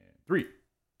3,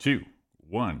 2,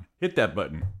 1. Hit that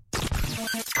button. This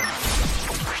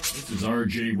is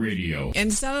RJ Radio.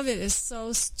 And some of it is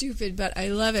so stupid, but I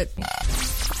love it.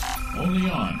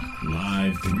 Only on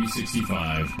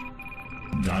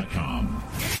Live365.com.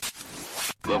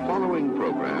 The following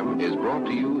program is brought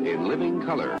to you in living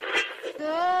color.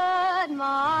 Good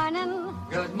morning.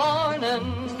 Good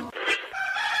morning.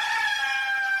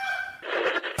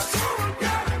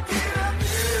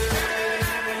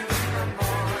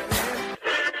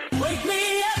 Wake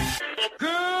me up.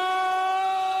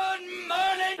 Good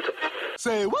morning.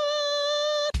 Say what?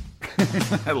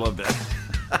 I love that.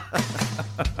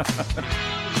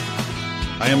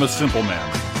 I am a simple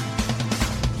man.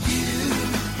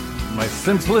 My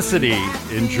simplicity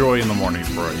and joy in the morning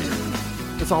for you.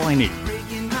 That's all I need.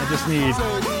 I just need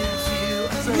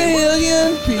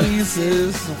million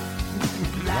pieces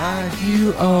like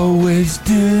you always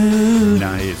do.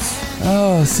 nice.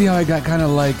 Oh, see how I got kind of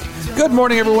like, good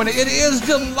morning, everyone. It is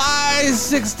July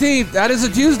 16th. That is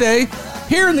a Tuesday.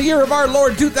 Here in the year of our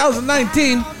Lord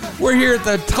 2019, we're here at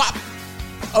the top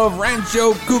of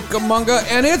Rancho Cucamonga,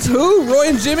 and it's who? Roy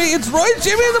and Jimmy. It's Roy and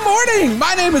Jimmy in the morning.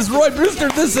 My name is Roy Brewster.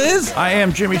 This is... I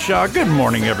am Jimmy Shaw. Good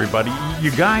morning, everybody. You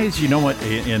guys, you know what?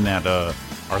 In that our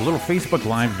little Facebook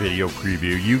Live video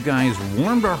preview, you guys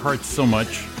warmed our hearts so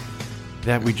much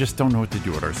that we just don't know what to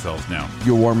do with ourselves now.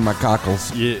 You warm my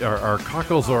cockles. Yeah, our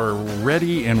cockles are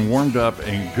ready and warmed up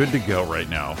and good to go right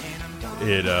now.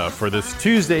 For this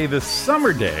Tuesday, this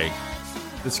summer day.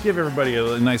 Let's give everybody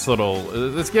a nice little,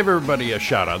 let's give everybody a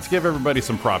shout out. Let's give everybody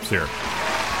some props here.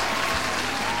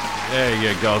 There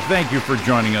you go. Thank you for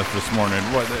joining us this morning.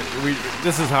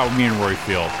 This is how me and Roy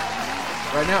feel.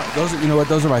 Right now,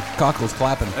 those are my cockles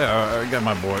clapping. I got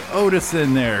my boy Otis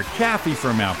in there, Kathy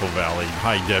from Apple Valley,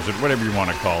 High Desert, whatever you want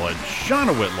to call it,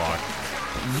 Shauna Whitlock,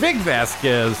 Vic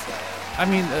Vasquez. I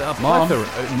mean, a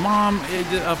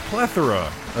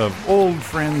plethora of old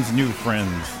friends, new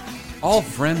friends. All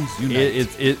friends unite.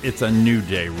 It's a new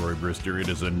day, Roy Brewster. It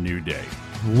is a new day.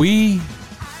 We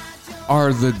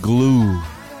are the glue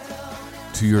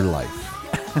to your life.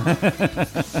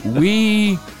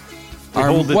 We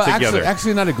hold it together.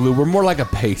 Actually, not a glue. We're more like a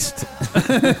paste.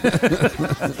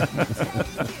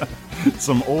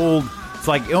 Some old, it's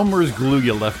like Elmer's glue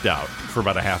you left out for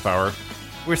about a half hour.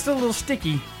 We're still a little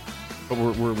sticky, but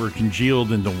we're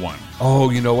congealed into one.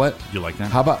 Oh, you know what? You like that?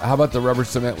 How about the rubber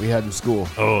cement we had in school?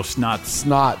 Oh, snots.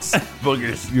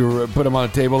 Boogers. You put them on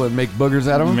a table and make boogers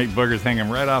out of them? Make boogers hanging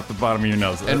right off the bottom of your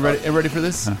nose. And ready for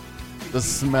this? Huh? The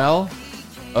smell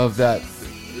of that,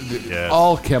 yes.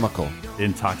 All chemical.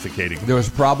 Intoxicating. There was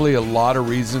probably a lot of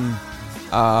reason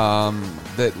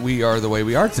that we are the way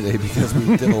we are today because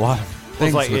we did a lot of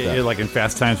things it's with that. like in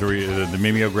Fast Times where the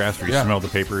mimeograph where you smell the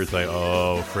paper. It's like,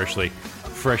 oh, freshly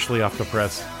off the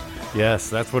press. Yes,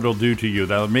 that's what it'll do to you.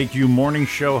 That'll make you morning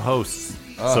show hosts.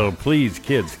 So please,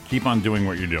 kids, keep on doing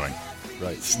what you're doing.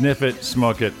 Right. Sniff it,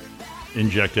 smoke it,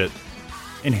 inject it,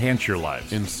 enhance your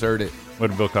lives. Insert it. What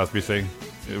did Bill Cosby say?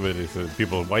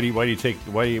 People, why do you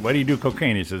do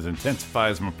cocaine? He says,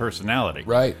 intensifies my personality.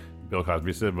 Right. Bill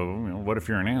Cosby said, but what if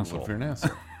you're an asshole? What if you're an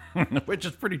asshole? Which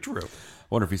is pretty true. I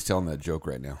wonder if he's telling that joke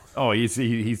right now. Oh,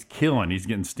 he's killing. He's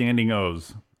getting standing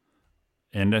O's.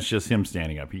 And that's just him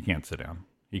standing up. He can't sit down.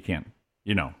 He can't.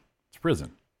 It's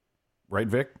prison. Right,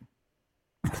 Vic?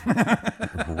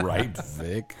 Right,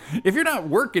 Vic? If you're not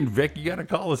working, Vic, you got to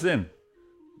call us in.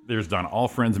 There's Donna. All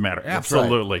friends matter. That's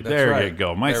Absolutely. Right. There you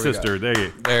go. My sister.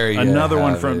 There you Another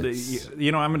one from I'm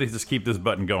going to just keep this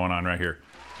button going on right here.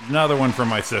 Another one from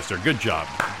my sister. Good job.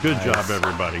 Good job,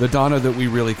 everybody. The Donna that we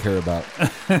really care about.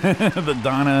 The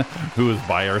Donna who is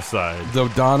by our side. The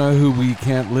Donna who we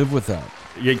can't live without.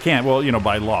 You can't. Well,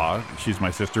 by law, she's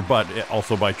my sister, but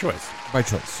also by choice. By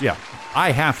choice. Yeah.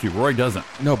 I have to. Roy doesn't.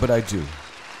 No, but I do.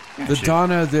 Yeah, the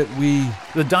Donna that we...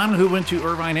 The Donna who went to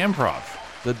Irvine Improv.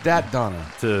 That Donna.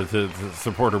 To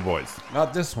support her boys.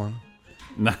 Not this one.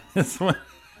 Not this one.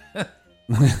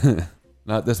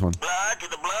 Not this one. Blah,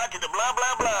 blah, blah,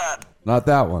 blah. Not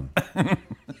that one.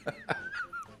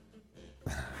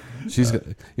 She's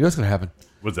gonna, what's going to happen?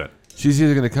 What's that? She's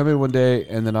either going to come in one day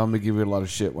and then I'm going to give her a lot of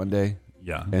shit one day.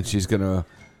 Yeah. And she's going to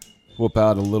whoop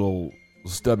out a little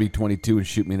stubby 22 and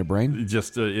shoot me in the brain.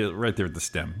 Just right there at the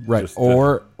stem. Right. Just,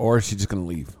 or she's just going to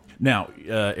leave. Now,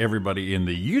 everybody in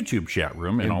the YouTube chat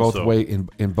room, and in also both ways, in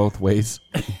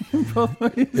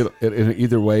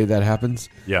either way that happens,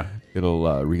 yeah,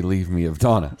 it'll relieve me of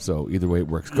Donna. So either way it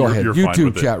works. Go ahead, you're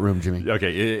YouTube chat room, Jimmy.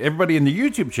 Okay, everybody in the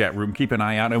YouTube chat room, keep an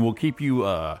eye out, and we'll keep you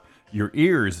your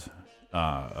ears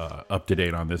up to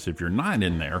date on this. If you're not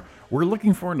in there, we're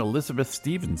looking for an Elizabeth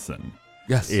Stevenson.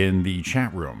 Yes. in the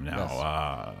chat room. Now,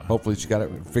 Yes. Hopefully she got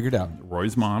it figured out.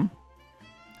 Roy's mom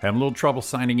having a little trouble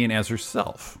signing in as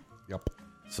herself. Yep.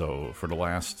 So for the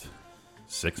last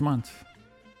 6 months,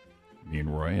 me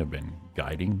and Roy have been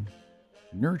guiding,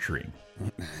 nurturing,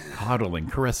 coddling,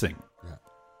 caressing,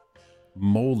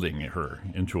 molding her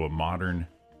into a modern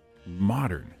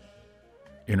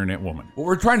internet woman. What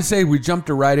we're trying to say, we jumped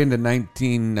her right into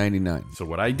 1999. So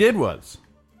what I did was,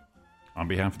 on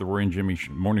behalf of the Roy and Jimmy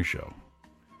Morning Show,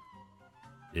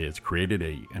 is created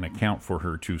an account for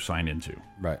her to sign into.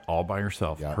 Right. All by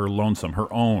herself. Yep. Her lonesome,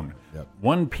 her own. Yep.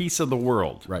 One piece of the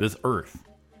world, Right. this earth,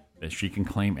 that she can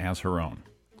claim as her own.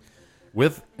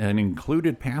 With an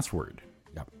included password.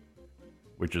 Yep.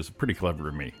 Which is pretty clever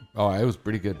of me. Oh, it was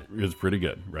pretty good. It was pretty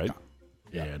good, right?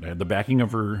 Yeah. And I had the backing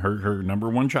of her number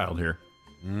one child here.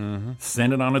 Mm-hmm.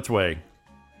 Send it on its way.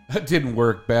 That didn't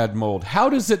work, bad mold. How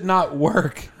does it not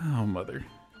work? Oh, mother.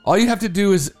 All you have to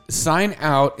do is sign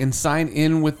out and sign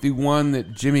in with the one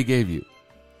that Jimmy gave you.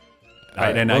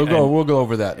 We'll go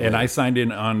over that. And I signed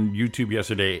in on YouTube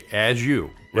yesterday as you,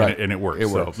 Right. and it worked. It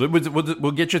works. So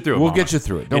we'll get you through it. We'll Mama. get you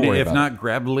through it. Don't worry if about not,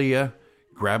 grab Leah,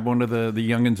 grab one of the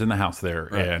youngins in the house there,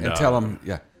 and tell them,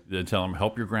 tell them,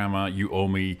 help your grandma. You owe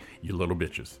me, you little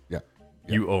bitches. Yeah.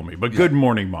 You owe me. But good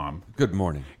morning, Mom. Good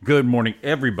morning. Good morning,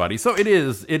 everybody. So it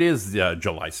is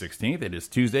July 16th. It is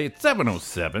Tuesday. It's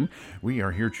 7:07. We are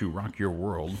here to rock your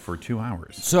world for 2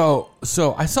 hours. So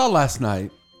I saw last night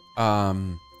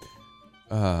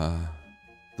the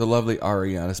lovely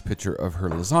Ariana's picture of her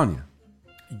lasagna.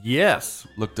 Yes.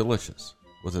 Looked delicious.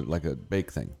 Was it like a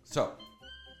bake thing? So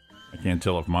I can't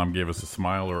tell if Mom gave us a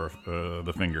smile or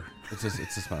the finger. it's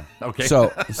a smile. Okay.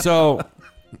 So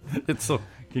It's so.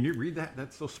 Can you read that?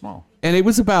 That's so small. and it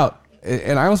was about,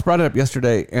 and I almost brought it up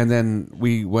yesterday, and then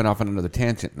we went off on another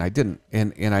tangent, and I didn't.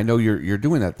 And I know you're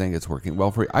doing that thing. It's working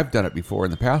well for you. I've done it before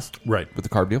in the past, Right. with the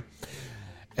carb deal.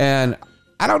 And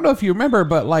I don't know if you remember,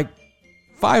 but like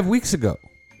 5 weeks ago,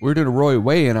 we were doing a Roy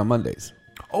weigh-in on Mondays.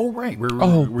 Oh, right. We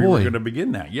boy. were going to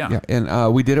begin that. Yeah. Yeah,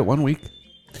 and we did it 1 week,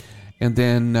 and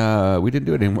then we didn't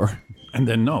do it anymore. And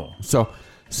then no. So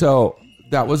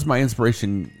that was my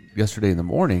inspiration yesterday in the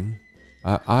morning.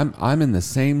 I'm in the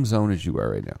same zone as you are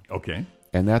right now, Okay.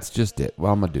 and that's just it. What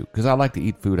I'm gonna do, because I like to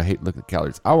eat food. I hate looking at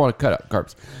calories. I want to cut out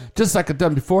carbs, just like I've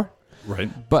done before.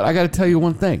 Right. But I got to tell you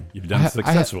one thing. You've done it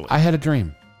successfully. I had a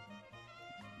dream.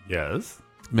 Yes.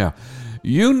 Now,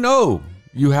 you know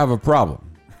you have a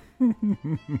problem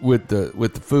with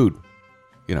the food,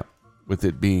 with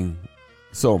it being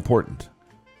so important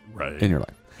Right. in your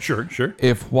life. Sure.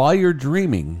 If while you're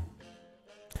dreaming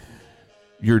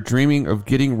of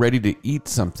getting ready to eat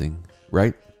something,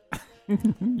 right?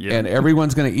 Yeah. And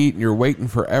everyone's going to eat and you're waiting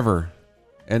forever.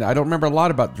 And I don't remember a lot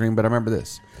about the dream, but I remember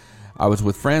this. I was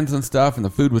with friends and stuff and the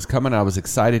food was coming. I was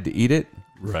excited to eat it.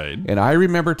 Right. And I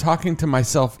remember talking to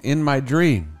myself in my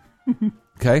dream.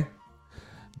 Okay?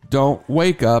 Don't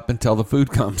wake up until the food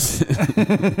comes.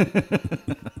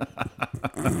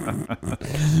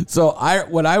 So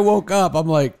when I woke up, I'm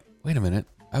like, wait a minute.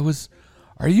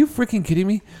 Are you freaking kidding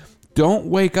me? Don't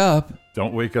wake up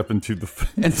Don't wake up until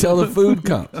the food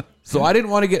comes. So I didn't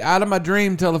want to get out of my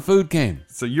dream till the food came.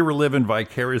 So you were living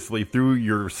vicariously through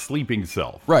your sleeping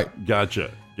self. Right.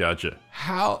 Gotcha.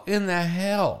 How in the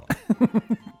hell?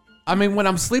 I mean, when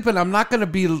I'm sleeping, I'm not gonna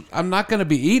be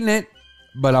eating it,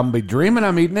 but I'm be dreaming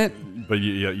I'm eating it. But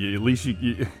you at least you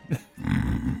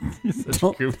you're such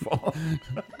a goofball.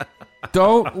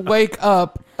 Don't wake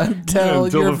up until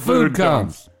your the food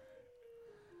comes.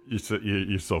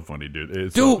 You're so funny,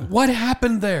 dude. Dude, what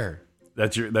happened there?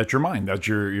 That's your mind. That's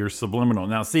your subliminal.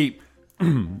 Now, see,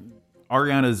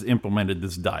 Ariana's implemented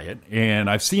this diet, and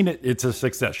I've seen it. It's a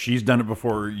success. She's done it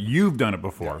before. You've done it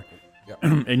before,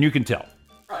 and you can tell.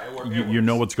 You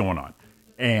know what's going on,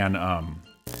 and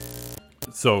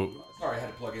so. Sorry, I had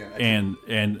to plug in.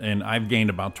 And I've gained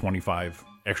about 25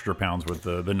 extra pounds with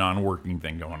the non-working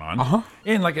thing going on.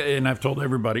 And I've told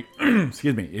everybody,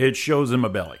 excuse me, it shows in my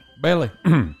belly. Bailey.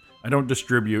 I don't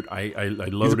distribute. I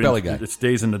load He's a belly it. guy. It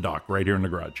stays in the dock right here in the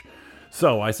garage.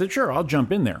 So I said, sure, I'll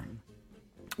jump in there.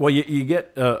 Well, you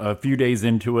get a few days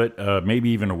into it, maybe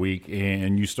even a week,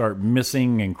 and you start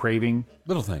missing and craving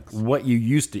Little things. what you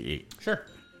used to eat. Sure.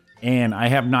 And I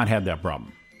have not had that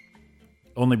problem.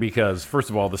 Only because, first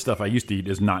of all, the stuff I used to eat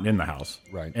is not in the house.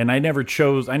 Right. And I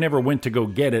never went to go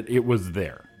get it. It was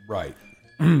there. Right.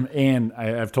 And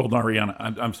I've told Ariana,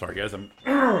 I'm sorry, guys.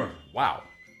 Wow.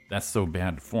 That's so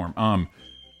bad form.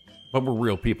 But we're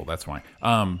real people. That's why.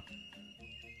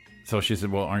 So she said,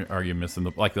 well, are you missing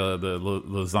the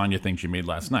lasagna thing she made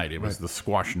last night? It was the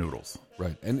squash noodles.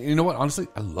 Right. And you know what? Honestly,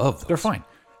 I love those. They're fine.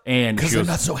 And Because she they're goes,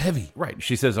 not so heavy. right.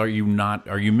 She says, are you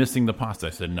missing the pasta? I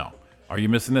said, no. Are you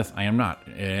missing this? I am not.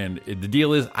 And the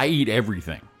deal is I eat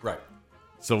everything. Right.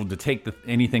 So to take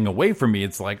anything away from me,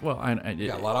 it's like, well, Got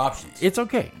a lot of options. it's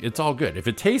okay. It's all good. If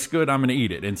it tastes good, I'm going to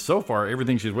eat it. And so far,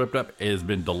 everything she's whipped up has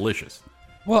been delicious.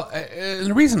 Well, and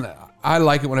the reason I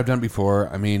like it when I've done it before,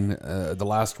 I mean, the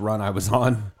last run I was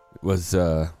on was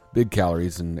big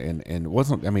calories and it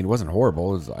wasn't. I mean, it wasn't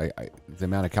horrible. It was, the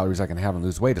amount of calories I can have and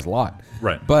lose weight is a lot.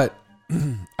 Right. But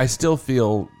I still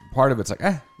feel part of it's like,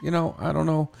 I don't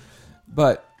know.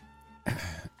 But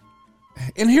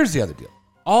and here's the other deal: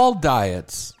 all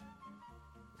diets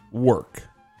work.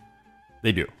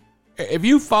 They do. If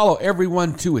you follow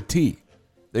everyone to a T,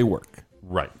 they work.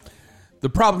 Right. The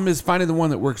problem is finding the one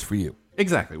that works for you.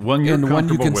 Exactly. One you're and the one you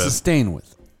comfortable can with. sustain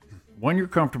with. One you're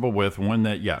comfortable with. One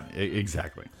that,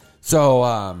 exactly. So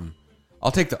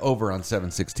I'll take the over on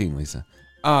 716, Lisa.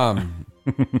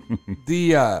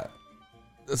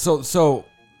 So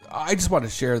I just want to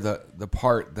share the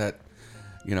part that,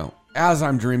 as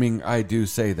I'm dreaming, I do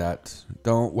say that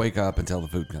don't wake up until the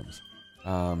food comes.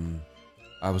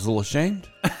 I was a little ashamed,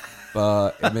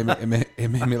 but it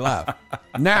made me laugh.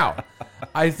 Now,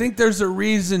 I think there's a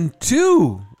reason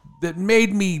too that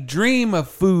made me dream of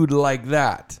food like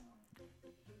that.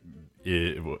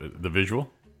 The visual.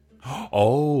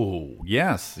 Oh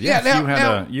yes, Yeah,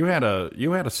 yes. You had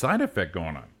a side effect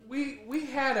going on. We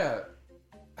had a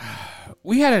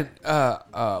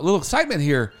little excitement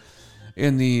here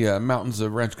in the mountains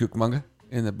of Rancho Cucamonga,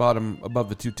 in the bottom above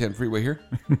the 210 freeway here.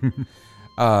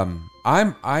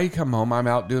 I come home. I'm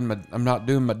not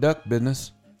doing my duck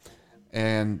business,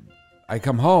 and I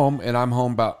come home and I'm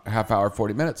home about a half hour,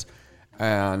 40 minutes,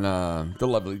 and the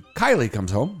lovely Kylie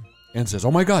comes home and says,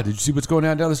 "Oh my God, did you see what's going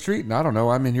on down the street?" And I don't know.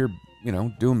 I'm in here,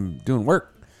 doing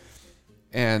work.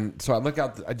 And so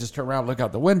I just turn around, look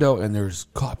out the window, and there's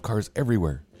cop cars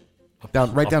everywhere,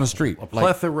 right down the street. A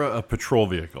plethora of patrol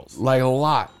vehicles. Like a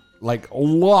lot.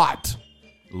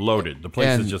 Loaded. The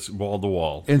place is just wall to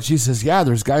wall. And she says, yeah,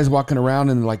 there's guys walking around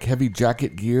in like heavy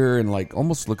jacket gear and like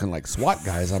almost looking like SWAT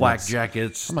guys. Flak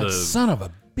jackets. I'm like, son of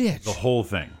a bitch. The whole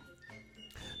thing.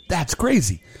 That's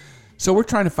crazy. So we're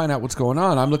trying to find out what's going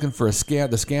on. I'm looking for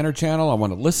the scanner channel. I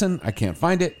want to listen. I can't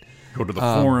find it. Go to the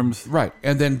forums. Right.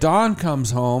 And then Dawn comes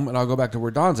home, and I'll go back to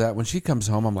where Dawn's at. When she comes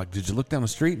home, I'm like, did you look down the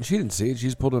street? And she didn't see it.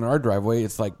 She's pulled in our driveway.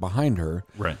 It's like behind her.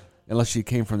 Right. Unless she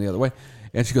came from the other way.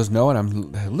 And she goes, no. And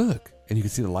I'm, look. And you can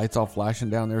see the lights all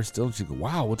flashing down there still. And she goes,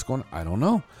 wow, what's going on? I don't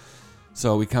know.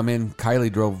 So we come in.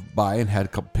 Kylie drove by and had a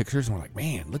couple pictures. And we're like,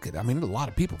 man, look at, there's a lot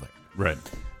of people there. Right.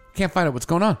 Can't find out what's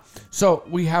going on. So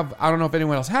we have, I don't know if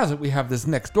anyone else has it, we have this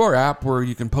Nextdoor app where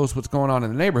you can post what's going on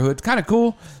in the neighborhood. It's kind of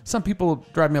cool. Some people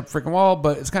drive me up the freaking wall,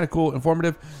 but it's kind of cool,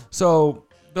 informative. So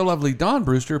the lovely Dawn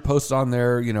Brewster posts on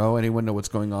there, anyone know what's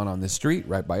going on this street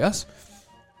right by us.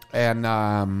 And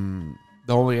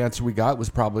the only answer we got was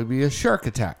probably a shark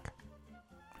attack.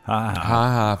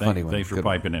 Funny one. Thanks for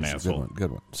piping in, asshole.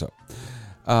 Good one. So,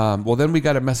 well, then we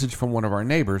got a message from one of our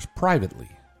neighbors privately.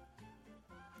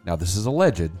 Now, this is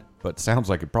alleged, but sounds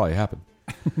like it probably happened.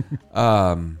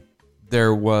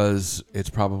 It's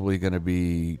probably going to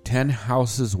be 10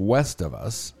 houses west of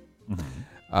us.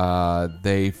 Mm-hmm.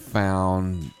 They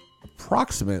found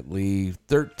approximately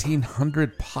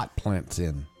 1,300 pot plants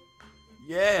in.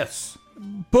 Yes.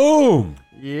 Boom.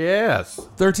 Yes.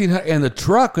 1,300. And the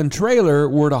truck and trailer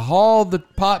were to haul the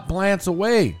pot plants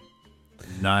away.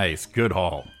 Nice. Good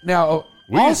haul. Now,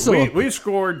 we scored.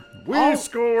 We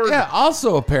scored. Yeah,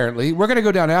 also, apparently, we're going to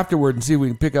go down afterward and see if we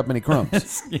can pick up any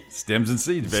crumbs. Stems and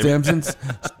seeds, baby.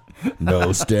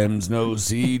 No stems, no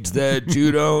seeds that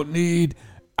you don't need.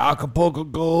 Acapulco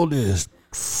Gold is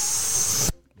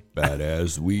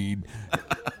badass weed.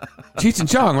 Cheech and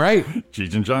Chong, right?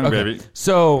 Cheech and Chong, baby.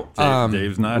 So,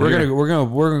 Dave's not here. We're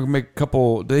gonna make a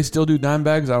couple. Do they still do dime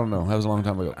bags? I don't know. That was a long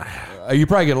time ago. You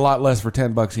probably get a lot less for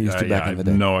 $10 than you used to back in the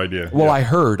day. No idea. Well, I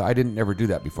heard. I didn't ever do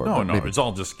that before. No, it's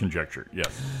all just conjecture. Yes.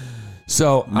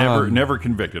 So never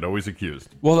convicted, always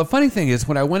accused. Well, the funny thing is,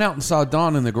 when I went out and saw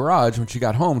Dawn in the garage when she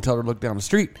got home, tell her to look down the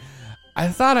street, I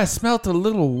thought I smelt a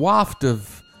little waft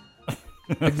of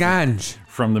the ganj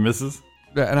from the missus,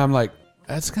 and I'm like,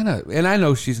 that's kind of. And I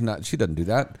know she doesn't do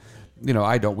that.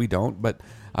 We don't. But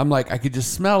I'm like, I could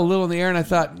just smell a little in the air, and I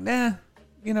thought, nah,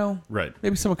 right?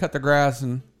 Maybe someone cut the grass,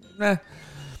 and nah.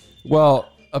 Well,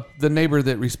 the neighbor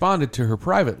that responded to her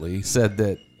privately said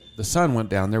that the son went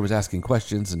down there, was asking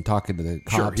questions and talking to the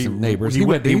cops and neighbors. He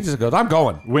just goes, I'm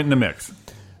going. Went in the mix.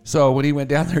 So when he went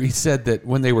down there, he said that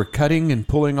when they were cutting and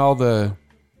pulling all the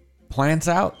plants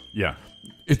out, yeah,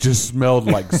 it just smelled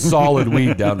like solid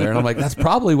weed down there. And I'm like, that's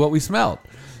probably what we smelled.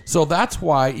 So that's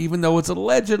why, even though it's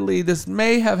allegedly this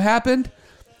may have happened,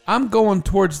 I'm going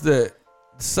towards the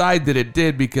side that it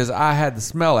did because I had the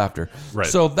smell after. Right.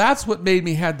 So that's what made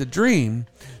me had the dream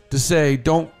to say,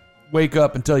 don't wake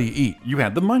up until you eat. You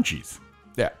had the munchies.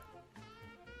 Yeah.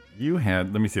 You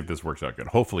had, let me see if this works out good.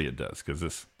 Hopefully it does, because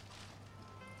this.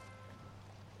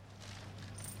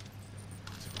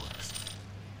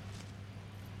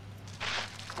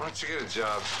 Why don't you get a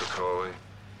job, Spicoli?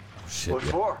 Shit, What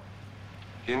yeah. for?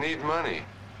 You need money.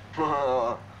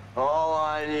 All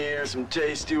I need are some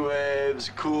tasty waves,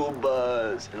 a cool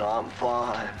buzz, and I'm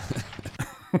fine.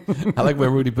 I like where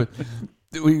Rudy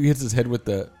he hits his head with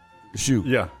the shoe.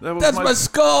 Yeah. That's my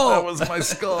skull. That was my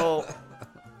skull.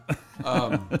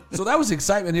 So that was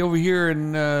excitement over here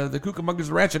in the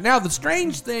Cucamonga's Ranch. And now the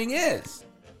strange thing is,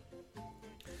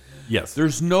 Yes.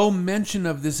 there's no mention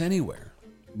of this anywhere.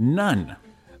 None.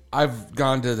 I've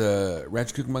gone to the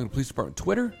Ranch Cucamonga Police Department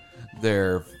Twitter,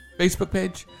 their Facebook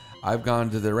page. I've gone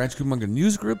to the Ranch Cucamonga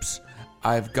news groups.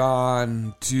 I've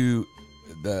gone to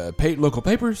the local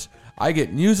papers. I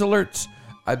get news alerts.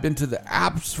 I've been to the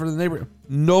apps for the neighborhood.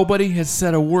 Nobody has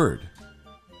said a word.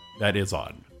 That is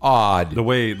odd. Odd. The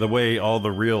way all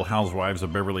the Real Housewives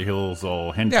of Beverly Hills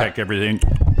all henpeck everything.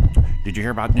 Did you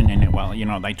hear about it? Well,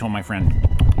 I told my friend,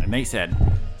 and they said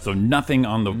so. Nothing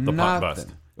on the pot bust.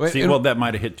 Wait, See, well, that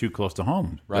might have hit too close to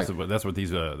home. Right. That's what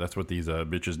these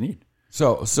bitches need.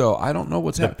 So I don't know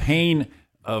what's The happening. pain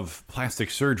of plastic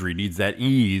surgery needs that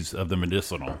ease of the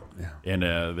medicinal, and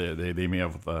they may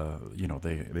have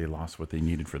they lost what they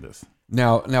needed for this.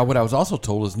 Now, what I was also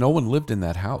told is no one lived in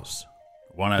that house.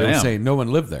 One of They were them. saying no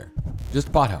one lived there. Just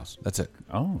a pot house. That's it.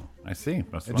 Oh, I see.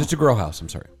 Just a grow house. I'm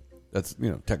sorry. That's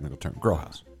technical term. Grow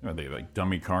house. Are they like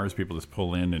dummy cars? People just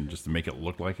pull in and just to make it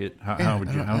look like it. How would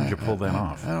you pull that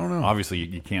off? I don't know. Obviously,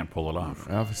 you can't pull it off.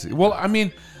 Obviously. Well, I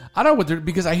mean, I don't know what they're,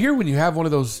 because I hear when you have one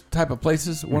of those type of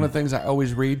places, one of the things I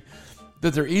always read,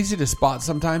 that they're easy to spot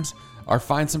sometimes or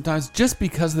find sometimes just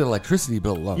because of the electricity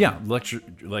bill alone. Yeah,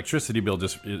 electricity bill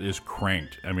just is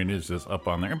cranked. I mean, it's just up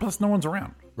on there, and plus no one's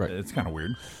around. Right. It's kind of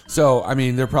weird. So, I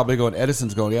mean, they're probably going,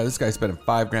 Edison's going, yeah, this guy's spending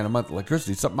 $5,000 a month on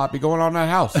electricity. Something might be going on in that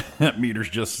house. That meter's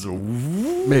just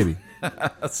Maybe.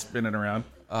 spinning around.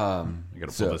 I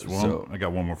gotta pull this one. I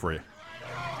got one more for you.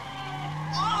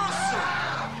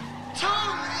 Awesome!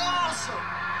 Totally awesome!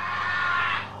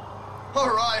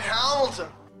 All right, Hamilton.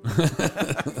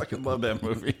 I fucking love that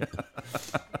movie.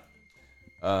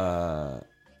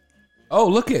 Oh,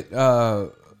 look it.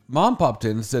 Mom popped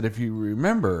in and said, if you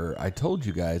remember, I told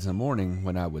you guys in the morning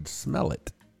when I would smell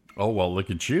it. Oh, well, look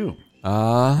at you.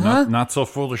 Uh-huh. Not so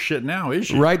full of shit now, is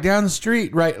she? Right down the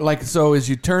street, right? Like, so as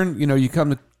you turn, you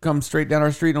come straight down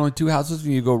our street, only 2 houses,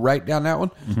 and you go right down that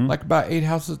one, like about 8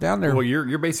 houses down there. Well,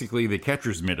 you're basically the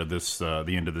catcher's mitt of this, the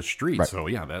end of the street. Right. So,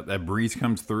 yeah, that breeze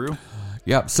comes through.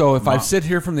 Yep. So if I sit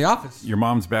here from the office, Your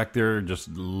mom's back there just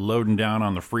loading down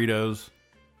on the Fritos.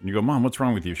 And you go, Mom, what's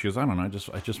wrong with you? She goes, I don't know.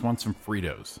 I just want some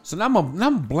Fritos. so now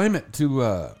I'm blame it to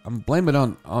I'm blaming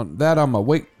on that on my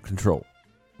weight control.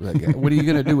 Like, what are you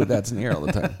gonna do with that's in the air all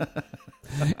the time?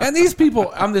 And these people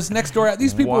on this next door,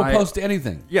 these people will Why- post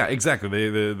anything. Yeah, exactly.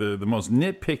 The most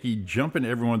nitpicky, jump in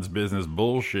everyone's business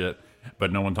bullshit,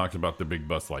 but no one talks about the big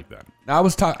bust like that. Now, I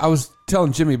was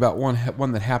telling Jimmy about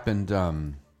one that happened not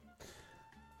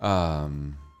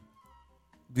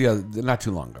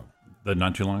too long ago. The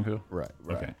not too long ago? Right.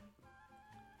 Okay.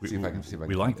 See if I can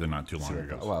We like the not too long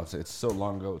ago. Wow, it's so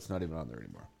long ago, it's not even on there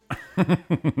anymore.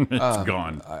 It's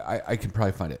gone. I can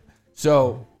probably find it.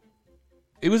 So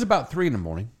it was about 3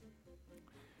 a.m.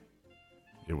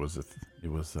 It was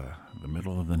the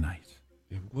middle of the night.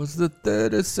 It was the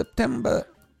 3rd of September.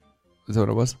 Is that what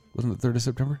it was? Wasn't it the 3rd of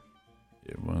September?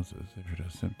 It was the 3rd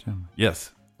of September.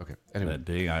 Yes. Okay. Anyway, That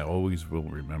day I always will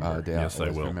remember. Yes, I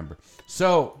will. Remember.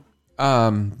 So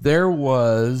there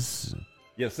was.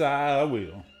 Yes, I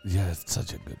will. Yeah, it's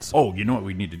such a good song. Oh, you know what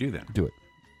we need to do then? Do it.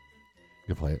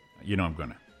 You play it. You know I'm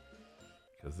gonna,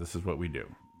 because this is what we do.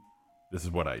 This is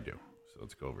what I do. So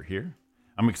let's go over here.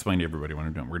 I'm gonna explain to everybody what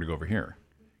I'm doing. We're gonna go over here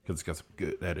because it's got some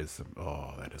good. That is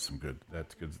some good.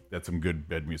 That's good. That's some good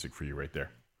bed music for you right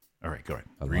there. All right, go ahead.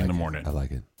 3 in the morning. I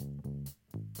like it.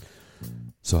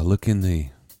 So I look in the.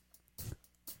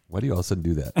 Why do you all of a sudden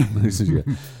do that?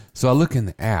 So I look in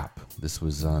the app. This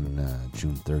was on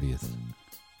June 30th,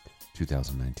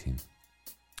 2019.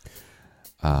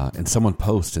 And someone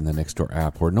posts in the Nextdoor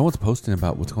app where no one's posting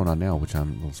about what's going on now, which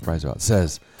I'm a little surprised about. It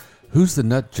says, who's the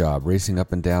nut job racing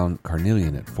up and down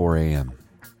Carnelian at 4 a.m.?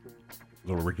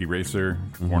 Little Ricky Racer,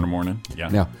 4 in the morning. Yeah.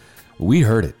 Now, we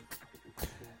heard it.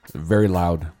 Very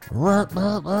loud.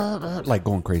 Like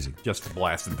going crazy. Just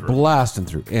blasting through. Blasting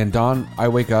through. And Dawn, I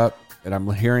wake up and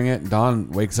I'm hearing it. And Don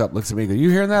wakes up, looks at me, goes, "You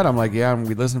hearing that?" I'm like, "Yeah." And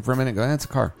we listen for a minute. Go, "That's a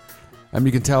car." And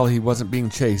you can tell he wasn't being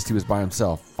chased. He was by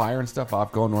himself, firing stuff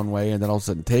off, going one way, and then all of a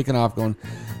sudden taking off, going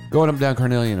up down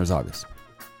Carnelian. It was obvious.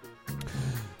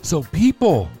 So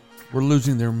people were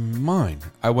losing their mind.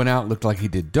 I went out and looked like he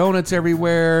did donuts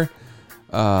everywhere.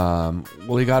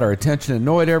 Well, he got our attention,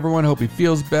 annoyed everyone. Hope he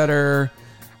feels better.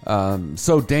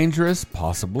 So dangerous,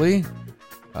 possibly.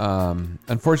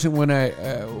 Unfortunately,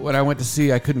 when I went to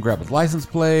see, I couldn't grab his license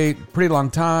plate. Pretty long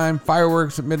time.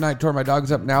 Fireworks at midnight tore my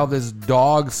dogs up. Now this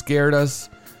dog scared us.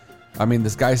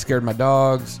 This guy scared my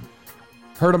dogs.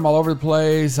 Heard them all over the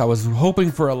place. I was hoping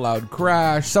for a loud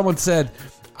crash. Someone said,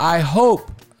 "I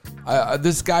hope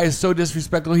this guy is so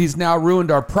disrespectful. He's now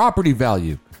ruined our property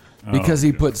value because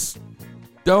he puts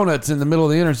donuts in the middle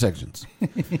of the intersections."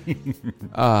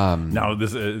 Now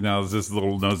is this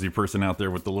little nosy person out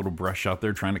there with the little brush out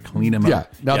there trying to clean him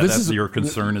up? Now this is your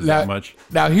concern is that much.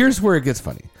 Now here's where it gets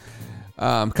funny.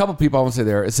 A couple people I won't say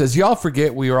there. It says, "Y'all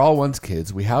forget we were all once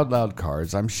kids. We had loud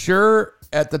cars. I'm sure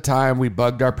at the time we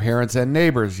bugged our parents and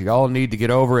neighbors. Y'all need to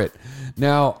get over it."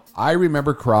 Now I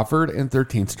remember Crawford and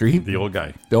 13th Street. The old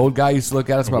guy. The old guy used to look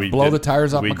at us about blow the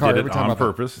tires off my car every time. On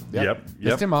purpose. Yep.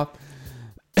 Pissed him off.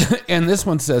 And this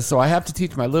one says, "So I have to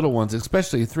teach my little ones,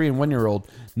 especially a 3 and 1 year old,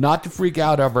 not to freak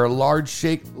out over a loud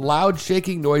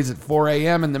shaking noise at 4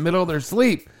 a.m. in the middle of their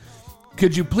sleep.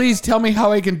 Could you please tell me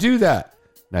how I can do that?"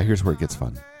 Now here's where it gets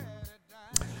fun.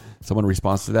 Someone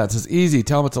responds to that, says, "Easy,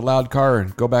 tell them it's a loud car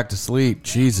and go back to sleep."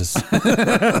 Jesus.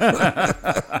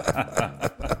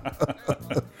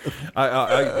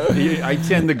 I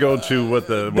tend to go to what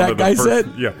That guy said?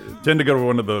 Yeah, tend to go to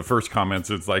one of the first comments.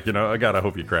 It's like, God, I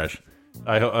hope you crash.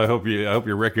 I hope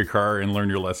you wreck your car and learn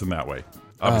your lesson that way.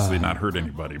 Obviously, not hurt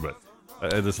anybody, but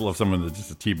I just love someone that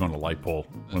just a T-bone a light pole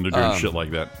when they're doing shit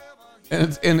like that.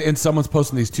 And someone's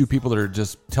posting these two people that are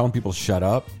just telling people shut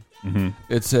up. Mm-hmm.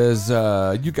 It says,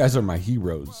 "You guys are my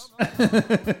heroes." You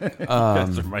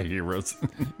guys are my heroes.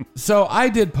 So I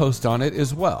did post on it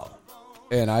as well.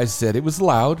 And I said it was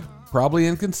loud, probably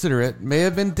inconsiderate, may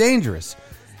have been dangerous.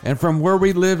 And from where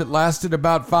we live, it lasted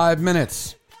about 5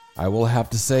 minutes. I will have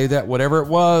to say that whatever it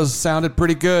was sounded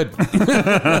pretty good.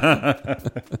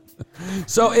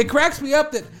 So it cracks me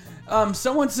up that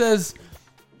someone says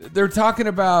they're talking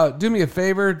about, do me a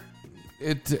favor.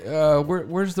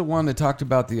 Where's the one that talked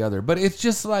about the other? But it's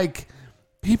just like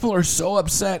people are so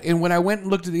upset. And when I went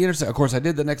and looked at the intersection, of course I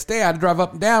did the next day, I had to drive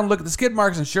up and down, look at the skid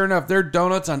marks, and sure enough, there are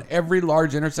donuts on every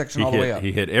large intersection all the way up.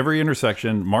 He hit every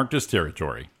intersection, marked his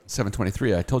territory.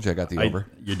 723, I told you I got the over.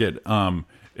 You did.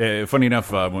 Funny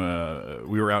enough,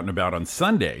 we were out and about on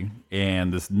Sunday,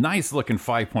 and this nice looking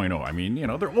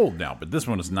 5.0. They're old now, but this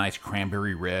one is nice,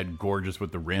 cranberry red, gorgeous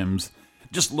with the rims.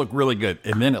 Just looked really good.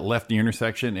 And then it left the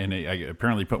intersection, and I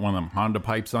apparently put one of them Honda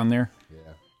pipes on there. Yeah.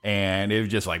 And it was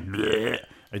just like, bleh.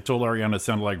 I told Ariana it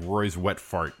sounded like Roy's wet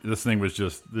fart. This thing was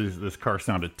just, this car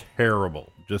sounded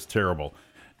terrible, just terrible.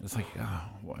 It's like,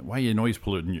 why are you noise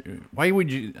polluting? Why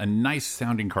would you, a nice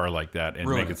sounding car like that and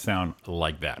make it sound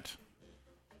like that?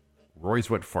 Roy's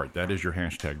wet fart. That is your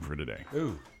hashtag for today.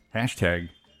 Ooh. Hashtag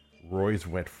Roy's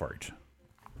wet fart.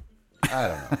 I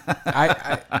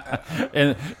don't know.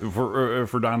 And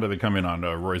for Donda to come in on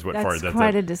Roy's wet fart, that's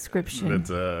quite a description.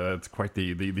 That's quite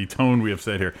the tone we have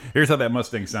set here. Here's how that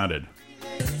Mustang sounded.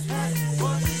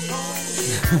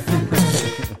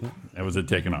 That was it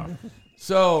taking off.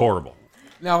 So horrible.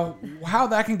 Now, how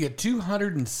that can get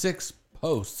 206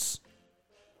 posts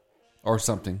or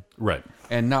something, right?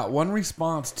 And not one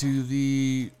response to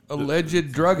the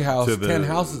alleged drug house 10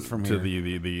 houses from here.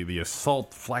 To the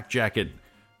assault flak jacket.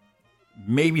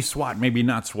 Maybe SWAT, maybe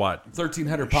not SWAT.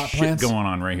 1,300 pot shit plants going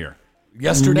on right here.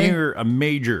 Yesterday, near a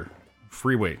major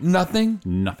freeway. Nothing.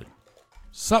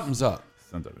 Something's up.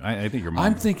 I think your mom.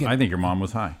 I think your mom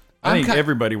was high. I think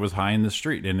everybody was high in the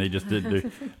street, and they just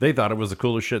did. They thought it was the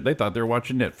coolest shit. They thought they were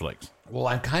watching Netflix. Well,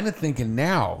 I'm kind of thinking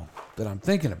now that I'm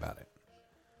thinking about it.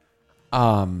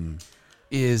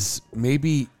 Is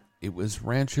maybe it was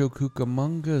Rancho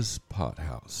Cucamonga's pot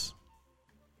house.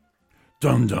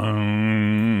 Dun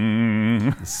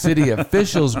dun. City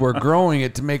officials were growing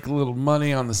it to make a little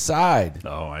money on the side.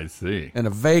 Oh, I see. In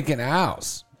a vacant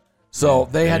house. So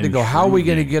they had to go, how are we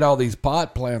going to get all these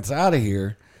pot plants out of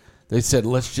here? They said,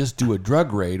 let's just do a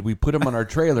drug raid. We put them on our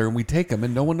trailer and we take them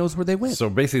and no one knows where they went. So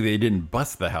basically they didn't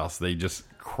bust the house. They just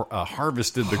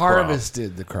harvested the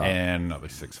crop. And another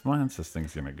 6 months, this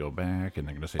thing's going to go back and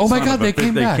they're going to say, oh my God, they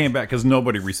came back. They came back because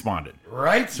nobody responded.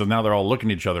 Right. So now they're all looking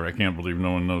at each other. I can't believe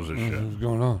no one knows this shit. What's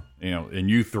going on? And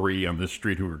you three on this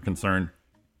street who are concerned,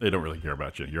 they don't really care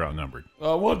about you. You're outnumbered.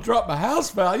 I want to drop my house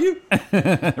value.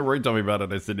 Roy told me about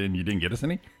it. I said, and you didn't get us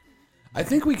any? I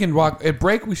think we can walk at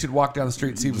break. We should walk down the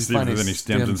street and see if we find any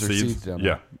stems and or seeds. down Yeah,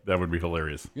 there. that would be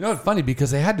hilarious. You know, it's funny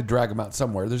because they had to drag them out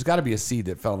somewhere. There's got to be a seed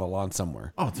that fell on the lawn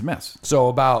somewhere. Oh, it's a mess. So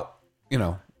about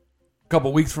a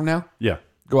couple weeks from now, Yeah.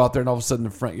 go out there and all of a sudden the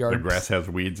front yard, The grass has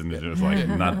weeds and it's just like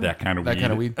not that kind of that weed.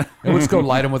 kind of weed. And we'll just go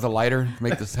light them with a lighter,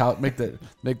 make this house, make the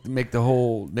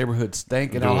whole neighborhood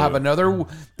stink. And I'll have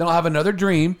another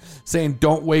dream saying,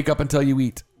 "Don't wake up until you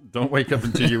eat." Don't wake up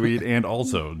until you eat, and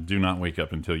also do not wake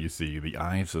up until you see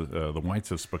the whites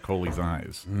of Spicoli's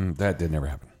eyes. That did never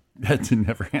happen. That did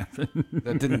never happen.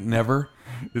 That didn't never.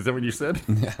 Is that what you said?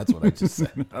 Yeah, that's what I just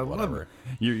said. I love it.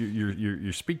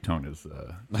 Your speak tone is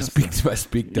My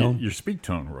speak tone. Your speak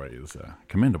tone, Roy, is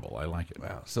commendable. I like it.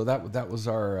 Wow. So that was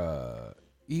our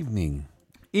evening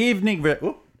Evening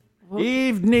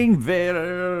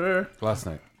ver last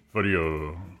night. For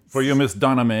you, Miss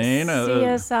Donna Main.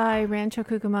 CSI Rancho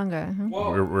Cucamonga. Huh?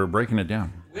 We're breaking it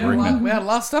down. We had a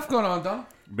lot of stuff going on, Don.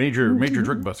 Major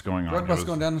drug bust going on. Drug bust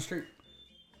going down the street.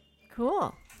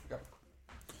 Cool.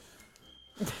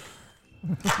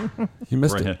 You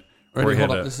missed Roy it. had- Ready, Roy hold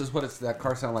had up. a- This is what that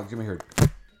car sounded like. Jimmy heard.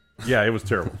 Yeah, it was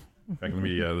terrible. In fact,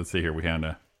 let's see here. We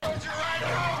had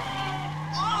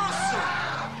Awesome!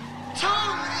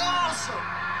 Totally awesome!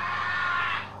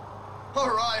 All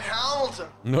right, Hamilton.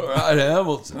 No, right,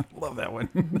 Hamilton. love that one.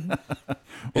 Well,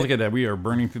 look at that. We are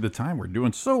burning through the time. We're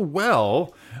doing so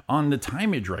well on the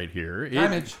timeage right here.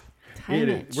 Timeage.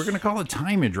 We're going to call it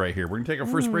timeage right here. We're going to take our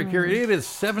first break here. It is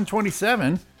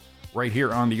 7:27 right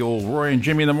here on the old Roy and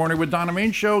Jimmy in the Morning with Donna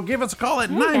Main show. Give us a call at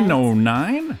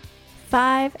 909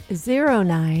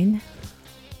 509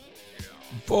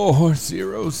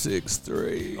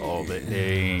 4063. Oh, the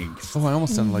eggs. Oh, I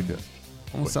almost sounded like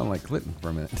Clinton for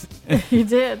a minute. You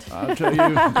did. I'll tell you.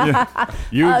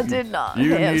 You I did not.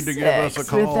 You have need to give us a sex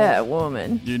call. with that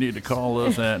woman. You need to call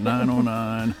us at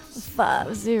 909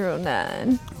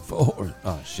 509.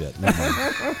 Oh, shit. Never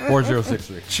mind.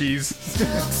 4063. Cheese.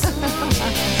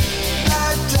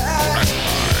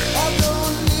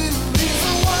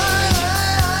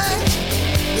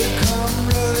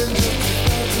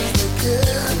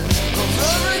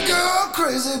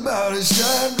 Crazy about his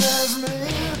shine as me.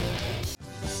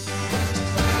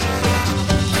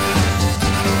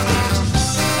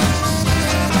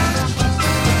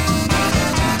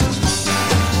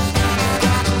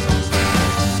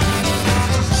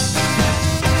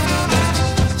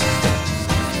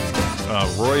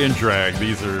 Roy and Drag.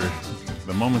 These are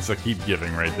the moments that keep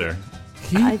giving right there.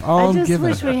 I on just giving.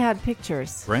 wish we had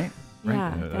pictures. Right?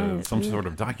 Yeah, that Some is- sort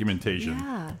of documentation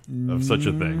Yeah. of such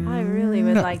a thing. I really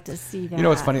would like to see that. You know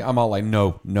what's funny? I'm all like,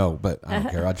 no, but I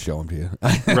don't care. I'd show them to you.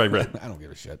 Right. I don't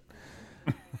give a shit.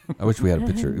 I wish we had a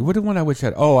picture. What the one I wish I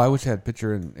had? Oh, I wish I had a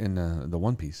picture in the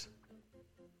One Piece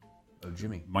of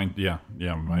Jimmy. Mine,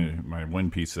 my One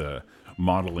Piece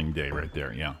modeling day right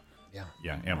there. Yeah.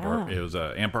 It was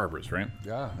Aunt Barbara's, right?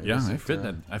 Yeah, I fit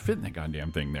in that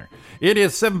goddamn thing there. It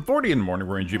is 7:40 in the morning.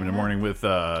 We're in Jimmy in the Morning with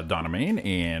Donna Main,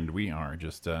 and we are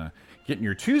just getting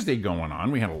your Tuesday going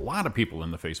on. We had a lot of people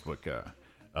in the Facebook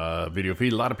video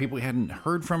feed. A lot of people we hadn't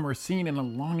heard from or seen in a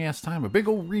long ass time. A big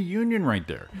old reunion right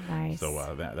there. Nice.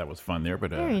 So that was fun there. But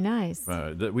Very nice.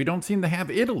 we don't seem to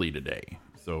have Italy today.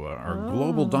 So our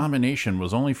global domination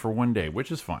was only for one day,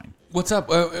 which is fine. What's up?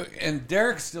 And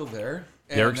Derek's still there.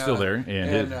 Derek's still there,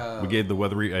 and we gave the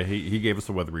weather. He gave us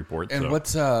the weather report. And so.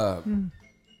 what's oh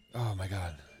my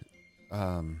god,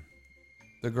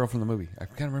 the girl from the movie? I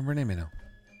can't remember her name now.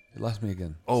 It lost me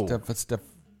again. Oh. Steph.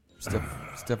 What's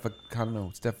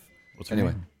her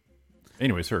Anyway. name?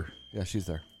 Anyways, her. Yeah, she's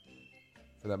there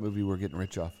for that movie. We're getting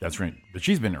rich off. That's right. But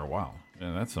she's been there a while.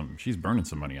 Yeah, she's burning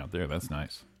some money out there. That's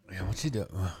nice. Yeah, what's she do?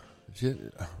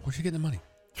 Where's she getting the money?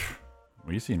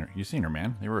 Well, you seen her,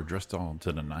 man. They were dressed all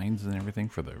to the nines and everything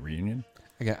for the reunion.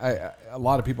 Again, a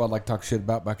lot of people I'd like to talk shit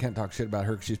about, but I can't talk shit about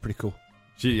her because she's pretty cool.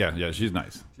 She's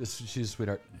nice. She's a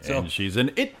sweetheart. And she's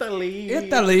in Italy.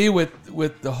 Italy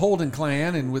with the Holden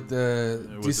clan and with the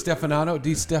Di Stefano, and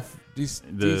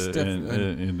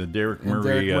the Derek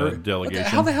Murray delegation.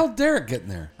 How the hell did Derek get in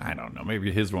there? I don't know.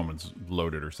 Maybe his woman's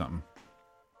loaded or something.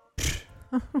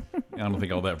 I don't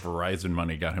think all that Verizon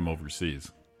money got him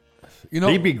overseas.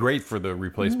 He'd be great for the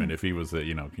replacement if he was the,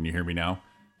 can you hear me now?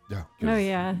 Yeah. Oh,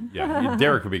 yeah. Yeah,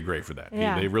 Derek would be great for that.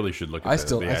 Yeah. They really should look at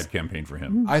the ad campaign for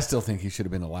him. I still think he should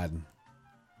have been Aladdin.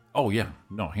 Oh, yeah.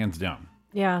 No, hands down.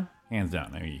 Yeah. Hands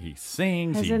down. I mean, he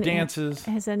sings, he dances.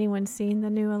 Has anyone seen the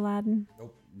new Aladdin?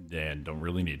 Nope. And don't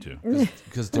really need to.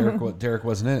 Because Derek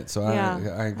wasn't in it, so Yeah.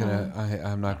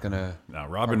 I'm not gonna. Now,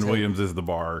 Robin Williams is the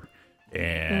bar,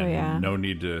 and no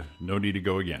need to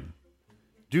go again.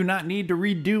 do not need to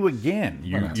redo again.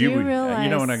 Do you realize- You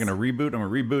know, when I'm going to reboot, I'm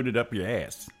going to reboot it up your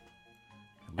ass.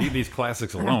 Leave these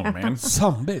classics alone, man.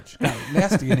 Some bitch. Got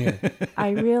nasty in here.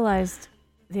 I realized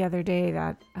the other day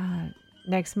that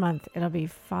next month it'll be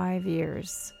 5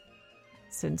 years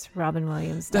since Robin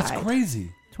Williams died. That's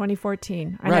crazy.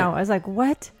 2014. I Right. know. I was like,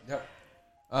 what? Yep.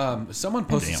 Someone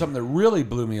posted Damn. something that really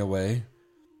blew me away.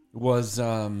 Was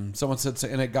someone said,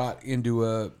 and it got into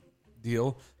a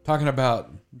deal talking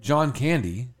about John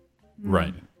Candy.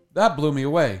 Right. That blew me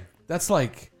away. That's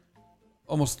like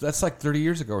 30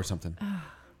 years ago or something.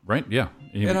 Right? Yeah.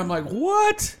 And I'm like,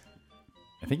 what?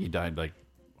 I think he died like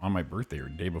on my birthday or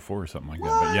the day before or something like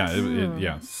that. But yeah,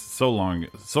 yeah, so long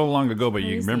ago. But you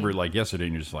Crazy. remember like yesterday,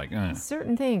 and you're just like,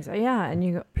 Certain things. Yeah. And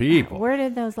you go, People. where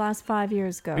did those last 5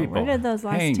 years go? People. Where did those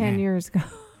last Hang- 10 years go?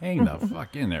 hang the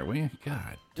fuck in there, will you?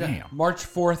 God damn. Yeah, March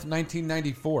 4th,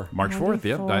 1994. March 4th.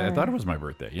 Yep. I 94. thought it was my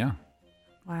birthday. Yeah.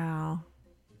 Wow.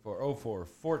 04,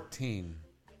 14,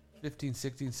 15,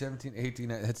 16, 17, 18.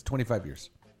 That's 25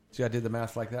 years. See, I did the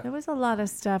math like that. There was a lot of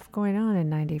stuff going on in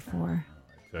 94.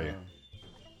 Tell you.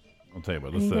 I'll tell you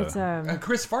what. I think it's Let's.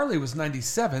 Chris Farley was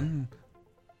 97.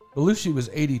 Belushi was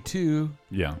 82.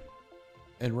 Yeah.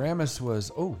 And Ramis was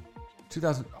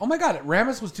 2000. Oh my God,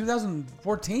 Ramis was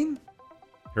 2014.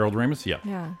 Harold Ramis. Yeah.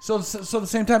 Yeah. So the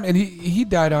same time, and he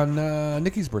died on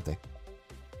Nikki's birthday,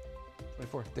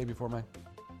 24th, day before mine.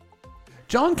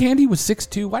 John Candy was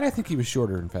 6'2". Why did I think he was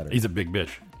shorter and fatter? He's a big bitch.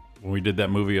 When we did that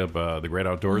movie of The Great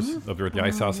Outdoors up there at the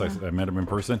Ice House, I met him in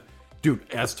person. Dude,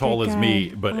 as tall Big as guy. me,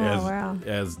 but Oh, wow.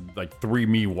 as like 3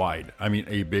 me wide. I mean,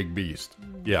 a big beast.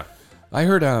 Yeah. I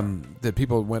heard that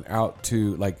people went out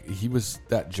to, like, he was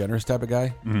that generous type of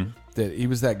guy. Mm-hmm. That he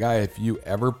was that guy, if you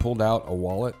ever pulled out a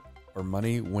wallet or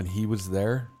money when he was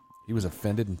there, he was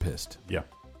offended and pissed. Yeah.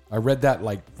 I read that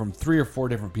like from 3 or 4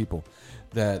 different people,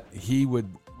 that he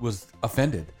was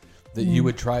offended that you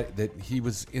would try, that he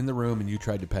was in the room and you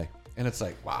tried to pay. And it's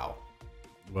like, wow.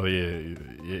 Well, yeah,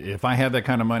 if I had that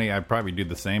kind of money, I'd probably do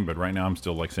the same. But right now, I'm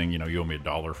still like saying, you owe me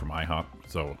 $1 from IHOP.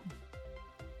 So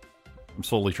I'm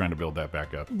slowly trying to build that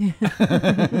back up.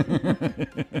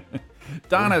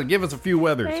 Donna, give us a few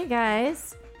weathers. Hey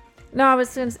guys. No, I was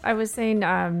saying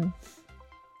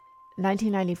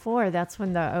 1994. That's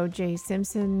when the O.J.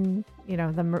 Simpson,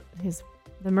 the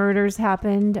murders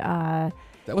happened.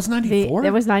 That was 94?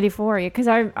 That was 94. Because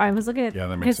I was looking at Yeah,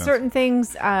 that makes sense. certain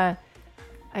things. I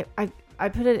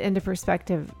put it into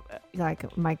perspective,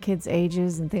 like my kids'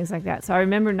 ages and things like that. So I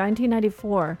remember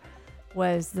 1994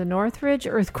 was the Northridge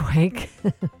earthquake,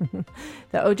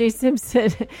 the O.J.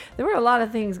 Simpson. There were a lot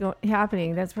of things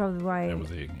happening. That's probably why That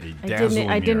was a dazzling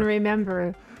I didn't year.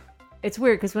 remember. It's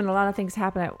weird because when a lot of things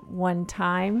happen at one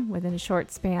time within a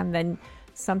short span, then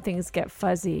some things get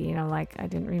fuzzy. Like I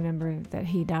didn't remember that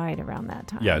he died around that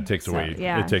time. Yeah, it takes away.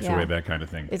 Yeah, it takes yeah. away that kind of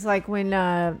thing. It's like when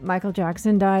Michael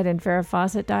Jackson died and Farrah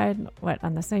Fawcett died,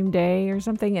 on the same day or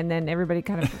something, and then everybody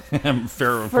kind of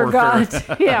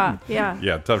forgot. Yeah.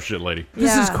 Yeah, tough shit, lady.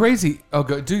 This is Yeah. crazy. Oh,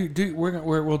 go we'll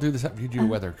do this. You do your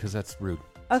weather because that's rude.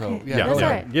 Okay. So, Yeah, go That's yeah.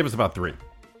 ahead. right. Give us about 3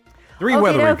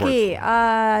 weather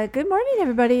reports. Good morning,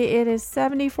 everybody. It is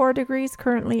 74 degrees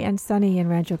currently and sunny in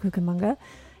Rancho Cucamonga.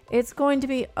 It's going to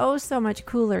be so much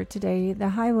cooler today. The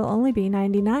high will only be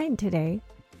 99 today.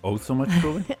 Oh, so much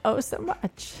cooler. So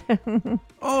much.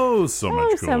 Oh, so much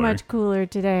cooler. So much cooler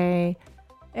today.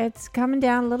 It's coming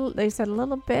down a little. They said a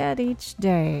little bit each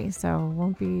day, so it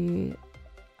won't be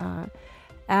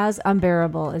as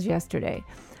unbearable as yesterday.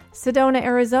 Sedona,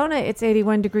 Arizona, it's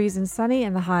 81 degrees and sunny,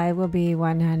 and the high will be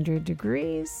 100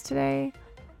 degrees today.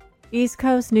 East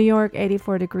Coast, New York,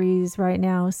 84 degrees right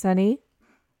now, sunny,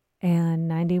 and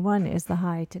 91 is the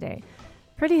high today.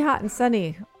 Pretty hot and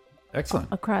sunny Excellent.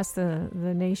 across the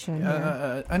nation.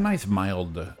 here. A nice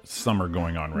mild summer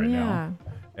going on right Yeah. now.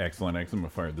 Excellent. I'm gonna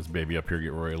fire this baby up here.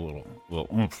 Get Roy a little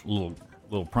oomph,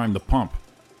 little prime the pump.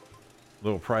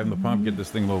 Little prime the pump. Get this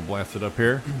thing a little blasted up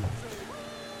here.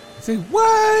 Say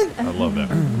what? I love that.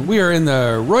 We are in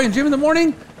the Roy and Jim in the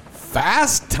morning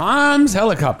Fast Times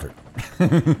helicopter.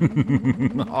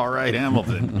 All right,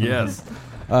 Hamilton. Yes.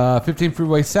 15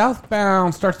 freeway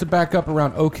southbound starts to back up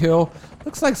around Oak Hill.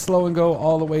 Looks like slow and go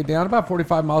all the way down, about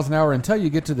 45 miles an hour until you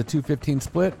get to the 215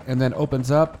 split and then opens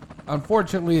up.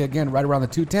 Unfortunately, again, right around the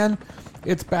 210,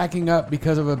 it's backing up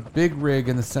because of a big rig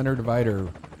in the center divider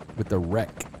with the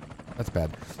wreck. That's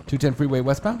bad. 210 freeway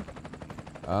westbound.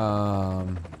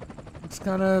 It's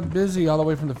kind of busy all the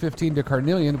way from the 15 to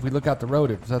Carnelian. If we look out the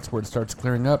road, that's where it starts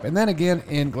clearing up. And then again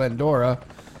in Glendora,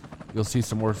 you'll see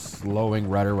some more slowing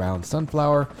right around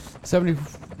Sunflower.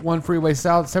 71 freeway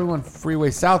south, 71 freeway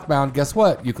southbound. Guess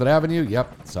what? Euclid Avenue.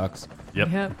 Yep, sucks.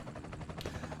 Yep.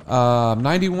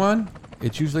 91,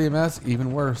 it's usually a mess,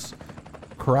 even worse.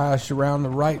 Crash around the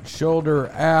right shoulder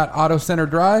at Auto Center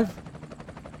Drive.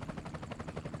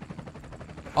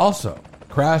 Also,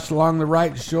 crash along the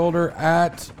right shoulder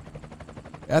at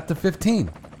the 15.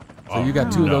 So you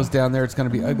got two of those down there. It's going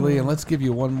to be ugly. And let's give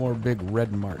you one more big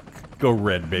red mark. Go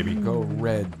red, baby. Go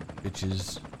red,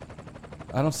 bitches.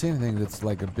 I don't see anything that's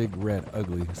like a big red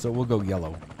ugly. So we'll go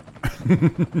yellow.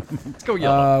 Let's go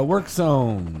yellow. Work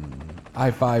zone.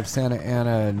 I-5 Santa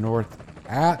Ana North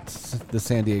at the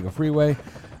San Diego Freeway.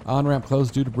 On-ramp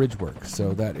closed due to bridge work.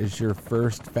 So that is your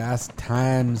first fast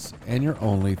times and your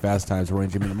only fast times. Roy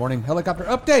and Jimmy in the morning. Helicopter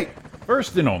update.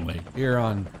 First and only. Here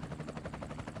on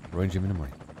Roy and Jimmy in the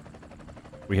morning.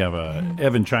 We have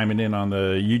Evan chiming in on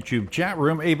the YouTube chat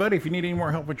room. Hey, buddy, if you need any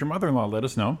more help with your mother-in-law, let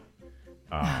us know.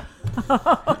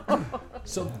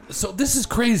 So this is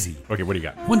crazy. Okay, what do you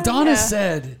got? When Donna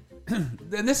said,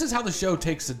 and this is how the show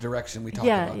takes the direction we talk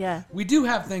about. Yeah. We do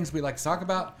have things we like to talk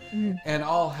about, and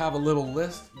I'll have a little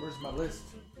list. Where's my list?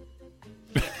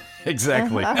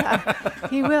 Exactly.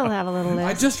 He will have a little list.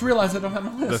 I just realized I don't have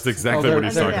my list. That's exactly what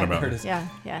he's talking about. There it is. Yeah.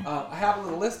 I have a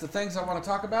little list of things I want to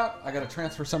talk about. I got to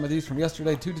transfer some of these from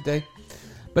yesterday to today.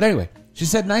 But anyway, she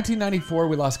said 1994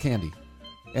 we lost Candy.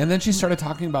 And then she started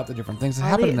talking about the different things that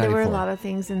happened in 94. There were a lot of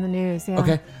things in the news. Yeah.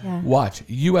 Okay. Yeah. Watch.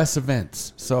 U.S.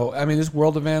 events. So, I mean, this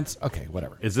world events. Okay,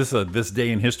 whatever. Is this a this day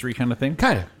in history kind of thing?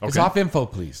 Kind of. Okay. It's off info,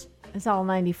 please. It's all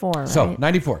 94, right? So,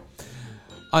 94.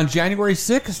 On January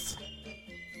 6th,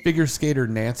 figure skater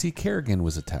Nancy Kerrigan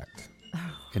was attacked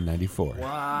in 94. Why?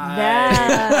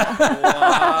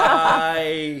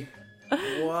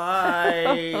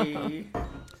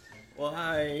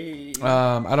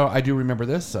 I do remember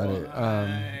this. I don't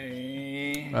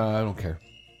care.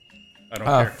 I don't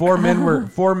care.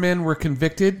 Four men were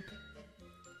convicted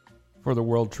for the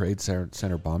World Trade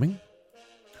Center bombing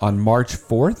on March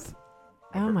 4th.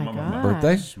 Oh my god.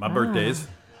 Birthday. My birthday's.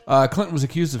 Clinton was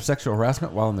accused of sexual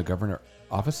harassment while in the governor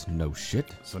office. No shit.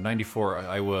 So 94,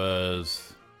 I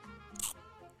was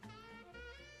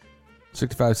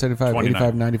 65, 75, 29.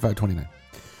 85, 95, 29.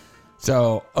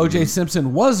 So O.J.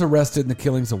 Simpson was arrested in the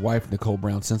killings of wife Nicole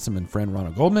Brown Simpson and friend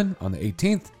Ronald Goldman on the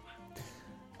 18th.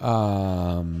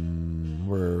 How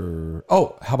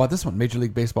about this one? Major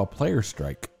League Baseball players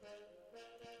strike.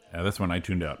 Yeah, that's when I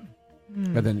tuned out.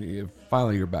 And then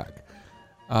finally you're back.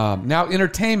 Now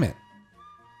entertainment.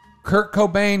 Kurt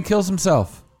Cobain kills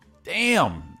himself.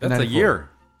 Damn, that's 94. a year.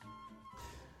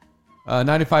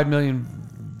 95 million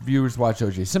viewers watch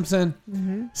O.J. Simpson.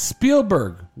 Mm-hmm.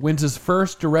 Spielberg wins his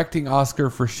first directing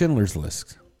Oscar for Schindler's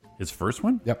List. His first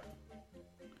one? Yep.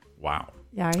 Wow.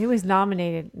 Yeah, he was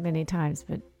nominated many times,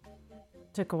 but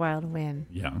took a while to win.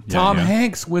 Yeah. Tom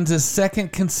Hanks wins his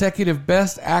second consecutive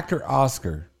Best Actor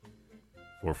Oscar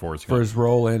For his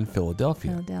role in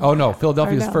Philadelphia. Philadelphia. Oh, no.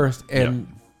 Philadelphia's no. first. And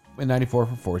in 94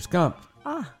 for Forrest Gump.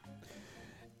 Ah.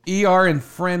 ER and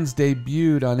Friends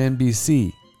debuted on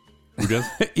NBC. Who does?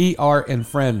 ER and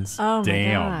Friends. Oh,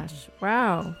 Damn. my gosh.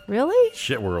 Wow. Really?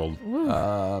 Shit world.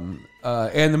 And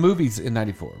the movies in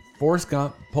 94. Forrest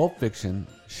Gump, Pulp Fiction,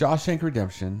 Shawshank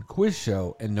Redemption, Quiz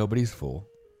Show, and Nobody's Fool.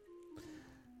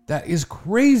 That is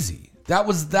crazy. That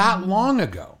was that long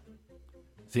ago.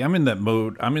 See, I'm in that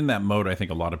mode. I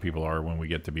think a lot of people are when we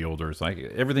get to be older. It's like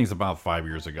everything's about 5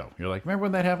 years ago. You're like, remember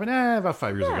when that happened? About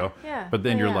 5 years ago. Yeah. But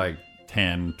then Yeah, you're yeah. like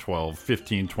 10, 12,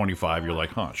 15, 25. You're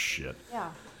like, oh, shit. Yeah.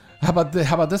 How about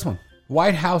this one?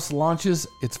 White House launches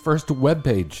its first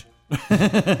webpage.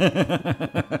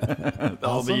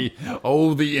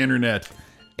 The internet.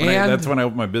 And that's when I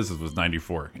opened my business, was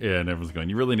 94. And everyone's going,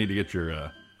 you really need to get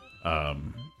your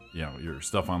your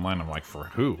stuff online. I'm like, for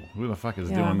who? Who the fuck is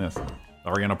doing this?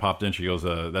 Ariana popped in. She goes,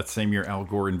 that same year Al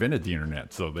Gore invented the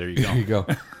internet. So there you go. There you go.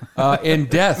 And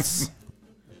deaths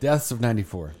of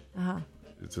 94.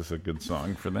 Is this a good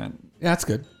song for that? Yeah, that's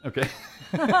good. Okay.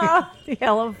 The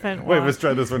elephant Wait, walk. let's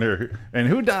try this one here. And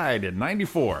who died in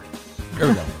 94? There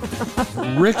we go.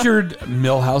 Richard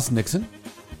Milhouse Nixon.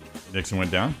 Nixon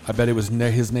went down? I bet his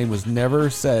name was never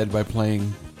said by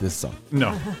playing this song.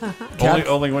 No.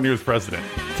 only when he was president.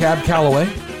 Cab Calloway.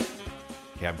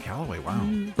 Cab Calloway, wow.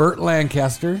 Burt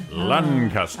Lancaster.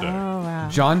 Lancaster. Oh, wow.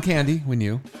 John Candy, we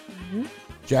knew.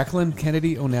 Jacqueline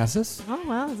Kennedy Onassis. Oh,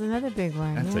 well, it's another big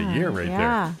one. That's yeah. a year right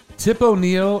yeah. Tip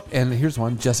O'Neill, and here's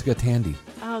one, Jessica Tandy.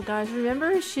 Oh, gosh.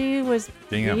 Remember? She was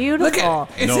Damn. beautiful. Look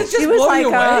at, is No. it just She was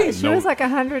blowing like away? she was like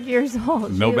 100 years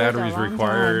old. No She lived a batteries long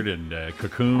required time. and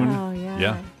Cocoon. Oh, yeah.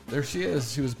 Yeah. There she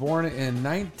is. She was born in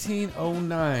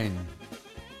 1909.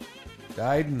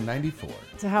 Died in 94.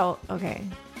 So how? Okay.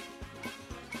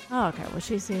 Oh, okay. Well,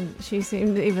 she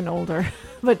seemed even older,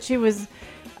 but she was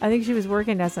I think she was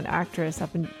working as an actress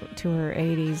up into her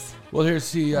 80s. Well, here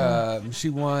she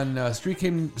won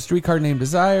Streetcar Named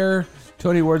Desire,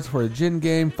 Tony Awards for a Gin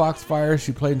Game, Foxfire.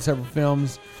 She played in several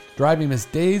films. Driving Miss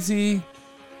Daisy,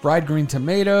 Fried Green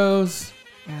Tomatoes,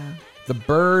 The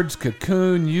Birds,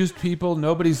 Cocoon, Used People,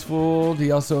 Nobody's Fooled.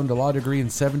 He also owned a law degree in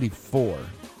 1974.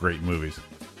 Great movies.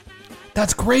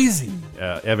 That's crazy.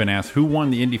 Evan asked, "Who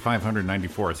won the Indy 500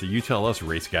 '94?" So you tell us,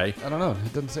 race guy. I don't know.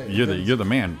 It doesn't say. You're the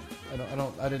man. I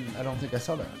don't think I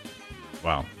saw that.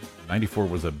 Wow, '94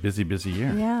 was a busy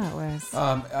year. Yeah, it was.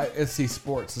 Let's see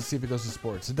sports. Let's see if it goes to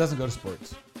sports. It doesn't go to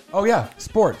sports. Oh yeah,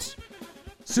 sports.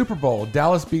 Super Bowl.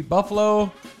 Dallas beat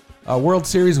Buffalo. World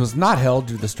Series was not held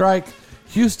due to the strike.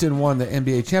 Houston won the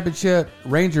NBA championship.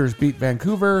 Rangers beat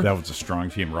Vancouver. That was a strong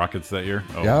team. Rockets that year.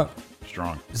 Oh, yeah.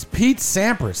 Strong. It's Pete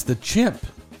Sampras, the chimp.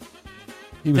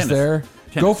 He was there.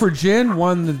 Tennis. Gopher Gin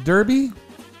won the Derby.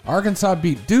 Arkansas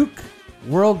beat Duke.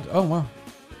 Oh, wow.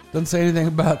 Doesn't say anything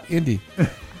about Indy.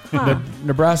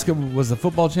 Nebraska was the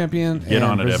football champion. Get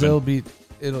on it, Brazil Evan. beat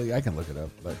Italy. I can look it up,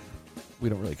 but we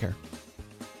don't really care.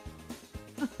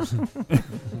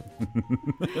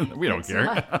 We don't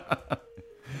care.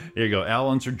 Here you go. Al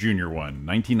Unser Jr. won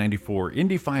 1994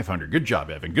 Indy 500. Good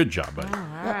job, Evan. Good job, buddy.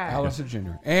 Yeah, Al Unser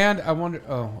Jr. And I wonder.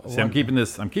 See, I'm keeping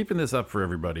this up for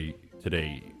everybody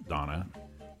today, Donna,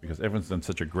 because Evan's done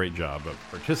such a great job of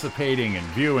participating and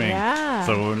viewing. Yeah.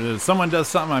 So when someone does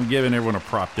something, I'm giving everyone a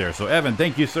prop there. So Evan,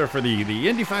 thank you, sir, for the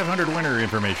Indy 500 winner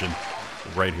information.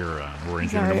 Right here, we're in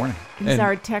June in the morning. He's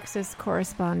our Texas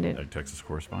correspondent. Texas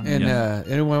correspondent. And yes.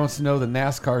 anyone wants to know the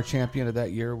NASCAR champion of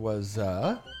that year was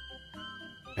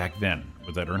back then,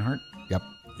 was that Earnhardt? Yep,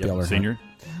 Dale Earnhardt. Senior.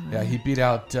 Yeah, he beat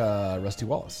out Rusty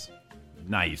Wallace.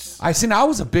 Nice. I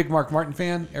was a big Mark Martin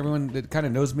fan. Everyone that kind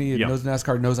of knows me and knows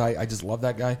NASCAR knows I just love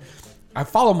that guy. I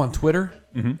follow him on Twitter.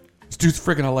 Mm-hmm. This dude's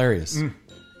freaking hilarious.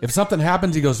 If something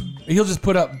happens, he'll just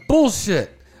put up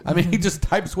bullshit. I mean, he just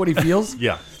types what he feels.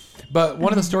 Yeah. But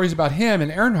one of the stories about him and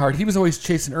Earnhardt, he was always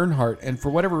chasing Earnhardt, and for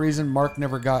whatever reason, Mark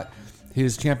never got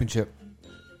his championship.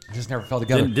 It just never fell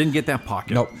together. Didn't get that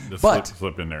pocket. Nope. But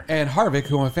slip in there. And Harvick,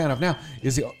 who I'm a fan of now,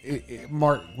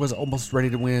 Mark was almost ready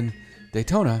to win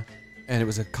Daytona, and it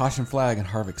was a caution flag, and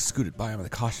Harvick scooted by him with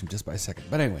a caution just by a second.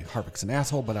 But anyway, Harvick's an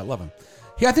asshole, but I love him.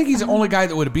 I think he's the only guy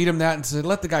that would have beat him that and said,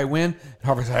 let the guy win. And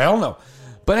Harvick said, hell no.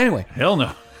 But anyway. Hell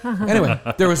no. Anyway,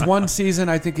 there was one season,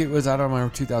 I think it was, I don't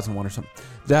remember, 2001 or something,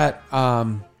 that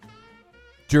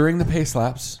during the pace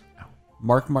laps,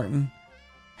 Mark Martin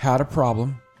had a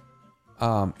problem,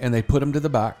 and they put him to the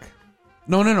back.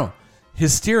 No.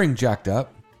 His steering jacked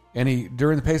up, and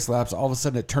during the pace laps, all of a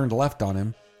sudden it turned left on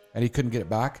him, and he couldn't get it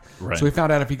back. Right. So he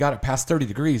found out if he got it past 30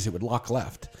 degrees, it would lock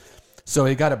left. So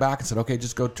he got it back and said, okay,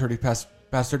 just go past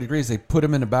 30 degrees. They put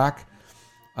him in the back.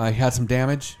 He had some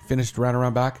damage, finished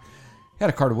around back. He had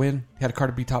a car to win. He had a car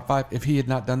to be top 5. If he had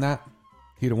not done that,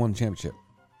 he'd have won the championship.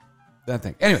 That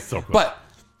thing. Anyway, so cool. But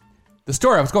the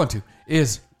story I was going to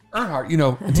is Earnhardt,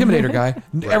 Intimidator guy.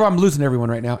 Right. I'm losing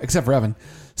everyone right now, except for Evan.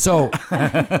 So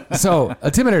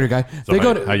Intimidator guy.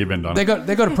 So how you been, Don? They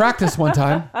go to practice one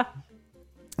time.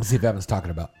 Let's see if Evan's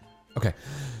talking about. Okay.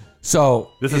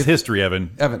 So this is history,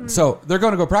 Evan. So they're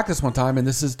going to go practice one time, and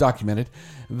this is documented,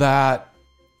 that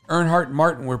Earnhardt and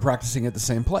Martin were practicing at the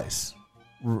same place.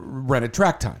 Rented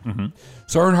track time. Mm-hmm.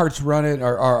 So Earnhardt's running,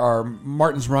 or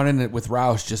Martin's running it with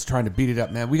Roush, just trying to beat it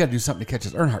up. Man, we got to do something to catch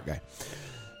this Earnhardt guy.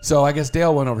 So I guess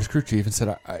Dale went over to his crew chief and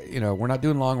said, we're not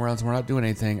doing long runs. We're not doing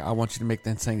anything. I want you to make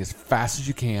that thing as fast as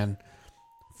you can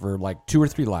for like 2 or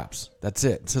 3 laps. That's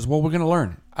it. He says, well, we're going to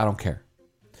learn. I don't care.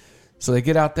 So they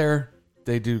get out there.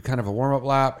 They do kind of a warm-up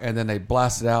lap, and then they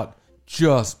blast it out.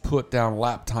 Just put down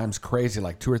lap times crazy,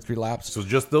 like 2 or 3 laps. So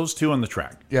just those two on the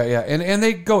track. Yeah, and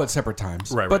they go at separate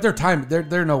times. Right. But they're time.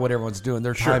 They know what everyone's doing.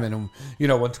 They're timing them.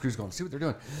 One crew's going, see what they're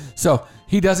doing. So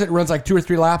he does it, runs like 2 or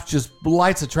 3 laps, just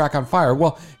lights the track on fire.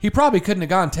 Well, he probably couldn't have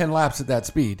gone 10 laps at that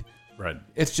speed. Right.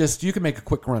 It's just you can make a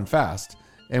quick run fast,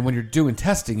 and when you're doing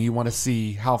testing, you want to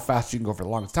see how fast you can go for the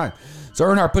longest time. So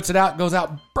Earnhardt puts it out, goes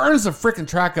out, burns the freaking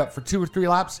track up for 2 or 3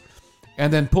 laps,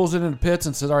 and then pulls it into pits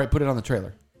and says, "All right, put it on the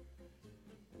trailer."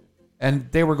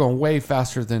 And they were going way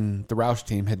faster than the Roush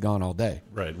team had gone all day.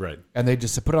 Right. And they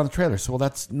just said, put it on the trailer. So, well,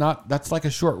 that's like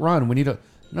a short run. We need put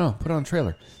it on the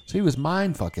trailer. So he was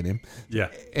mind fucking him. Yeah.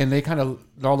 And they kind of,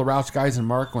 all the Roush guys and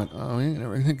Mark went, oh, he ain't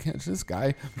never going to catch this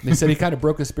guy. And they said he kind of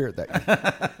broke his spirit that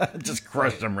guy. Just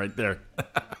crushed him right there.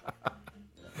 That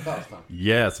was fun.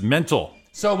 Yes, mental.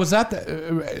 So was that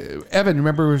Evan,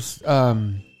 remember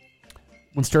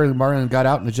when Sterling Martin got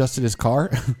out and adjusted his car?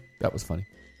 That was funny.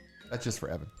 That's just for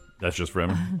Evan. That's just for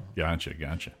him.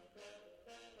 Gotcha.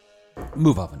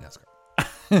 Move off of NASCAR.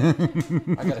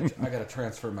 I gotta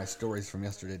transfer my stories from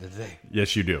yesterday to today.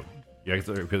 Yes, you do. Yeah,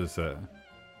 because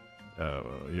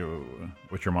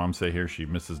what's your mom say here? She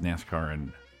misses NASCAR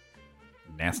and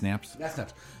NASNAPs.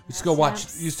 NASNAPs. Used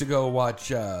to go watch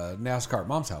NASCAR at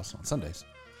Mom's house on Sundays.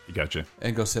 Gotcha.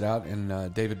 And go sit out,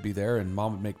 and David be there, and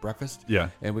Mom would make breakfast. Yeah.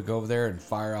 And we'd go over there and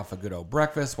fire off a good old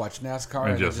breakfast, watch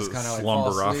NASCAR, and just kind of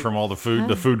slumber off from all the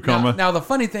food coma. Now the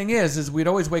funny thing is we'd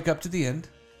always wake up to the end,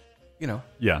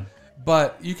 Yeah.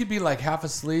 But you could be like half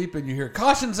asleep, and you hear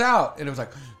caution's out, and it was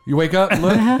like you wake up and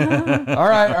look, all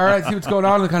right, see what's going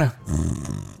on, and kind of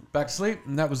back to sleep,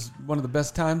 and that was one of the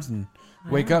best times. And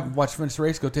wake up and watch finish the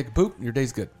race, go take a poop, and your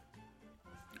day's good.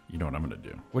 You know what I'm going to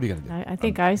do? What are you going to do? I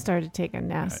think I started taking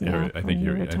NAS nap. I think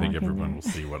everyone will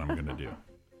see what I'm going to do.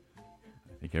 I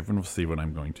think everyone will see what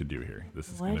I'm going to do here. This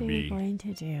is going to be going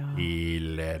to do?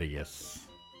 hilarious.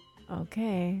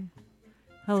 Okay.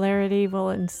 Hilarity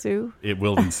will ensue. It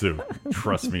will ensue.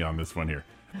 Trust me on this one here.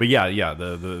 But yeah.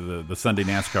 The Sunday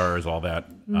NASCAR is all that.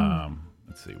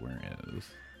 Let's see, where's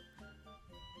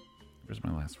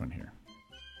my last one here?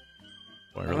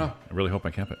 Well, I really hope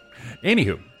I kept it.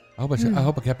 Anywho. I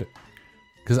hope I kept it,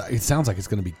 because it sounds like it's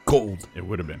going to be gold. It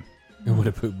would have been. It would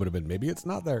have been. Maybe it's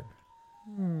not there.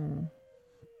 Here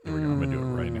we go. I'm going to do it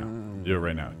right now. Do it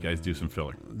right now. Guys, do some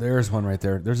filler. There's one right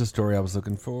there. There's a story I was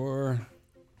looking for.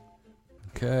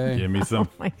 Okay. Give me some.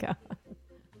 Oh, my God.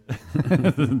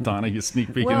 Donna, you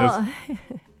sneak peeking this.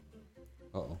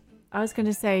 Uh-oh. I was going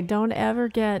to say, don't ever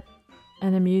get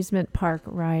an amusement park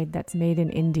ride that's made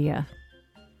in India.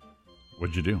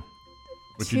 What'd you do?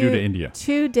 What'd you do to India?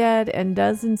 2 dead and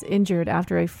dozens injured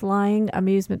after a flying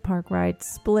amusement park ride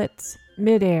splits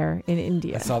midair in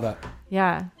India. I saw that.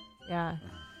 Yeah.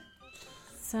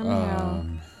 Somehow.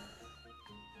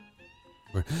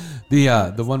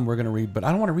 The one we're going to read, but I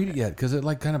don't want to read it yet because it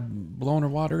kind of blowing her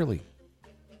wad early.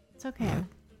 It's okay.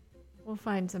 We'll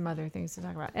find some other things to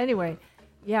talk about. Anyway,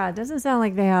 yeah, it doesn't sound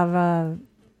like they have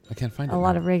I can't find a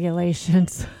lot of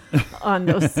regulations on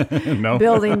those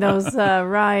building those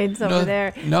rides over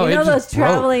there. No, those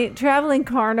traveling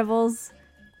carnivals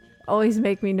always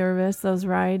make me nervous. Those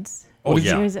rides. Oh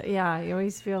you always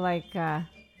feel like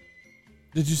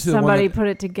did you see somebody put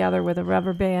it together with a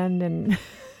rubber band and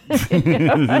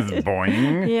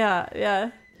boing. Yeah.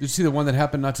 Did you see the one that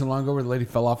happened not too long ago where the lady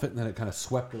fell off it and then it kind of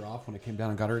swept her off when it came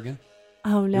down and got her again?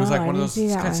 Oh no! It was like one of those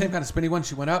same kind of spinny ones.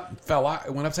 She went up, and fell out.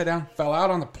 It went upside down, fell out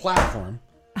on the platform.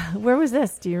 Where was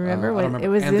this? Do you remember? I don't remember. It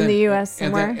was in the U.S.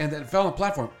 somewhere. And then it fell on the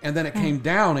platform, and then it came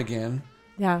down again.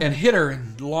 Yeah. And hit her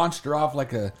and launched her off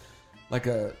like they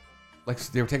were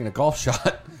taking a golf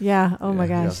shot. Yeah. Oh my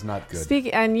gosh. That's not good.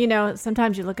 And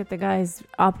sometimes you look at the guys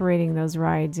operating those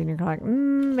rides, and you're like,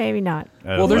 maybe not.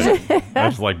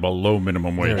 That's like below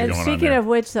minimum wage going on there. And speaking of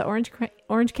which, the Orange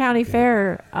County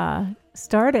Fair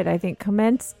started. I think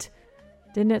commenced.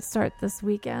 Didn't it start this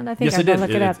weekend? I think yes, I it did.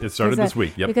 Look it up. It started this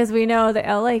week. Yep. Because we know the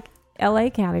LA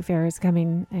County Fair is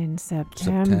coming in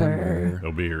September.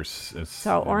 It'll be here.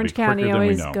 So Orange County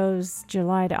always goes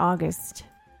July to August.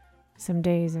 Some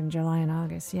days in July and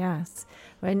August, yes.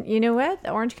 But you know what?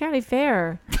 The Orange County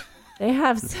Fair, they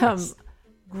have some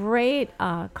great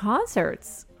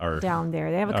concerts down there.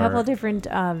 They have a couple of different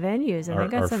venues, and they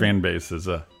got some. Our fan base is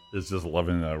just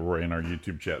loving Roy in our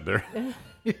YouTube chat there.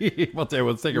 We'll take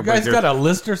a break. You guys got a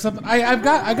list or something? I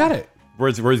got it.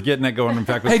 Where's getting that going? In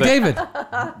fact, hey David,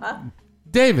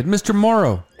 Mr.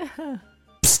 Morrow,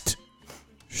 psst,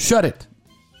 shut it.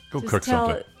 Go cook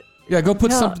something. Yeah, go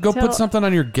put something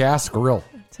on your gas grill.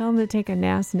 Tell him to take a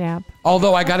NAS nap.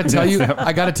 Although I got to tell you,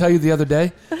 the other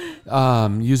day,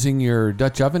 using your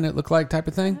Dutch oven, it looked like type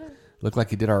of thing. Looked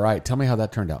like you did all right. Tell me how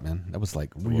that turned out, man. That was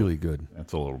really good.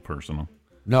 That's a little personal.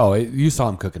 No, you saw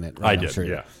him cooking it. Right? I did.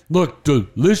 Yeah. Looked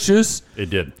delicious. It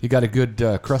did. You got a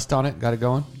good crust on it. Got it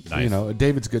going. Nice.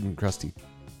 David's good and crusty.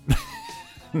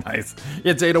 Nice.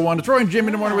 It's 8:01. It's Roy and Jimmy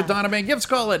in the morning with Donna Mae. Give us a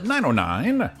call at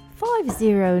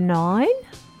 909-509.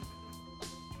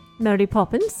 Mary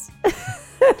Poppins.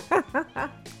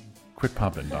 Quit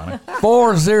popping, Donna.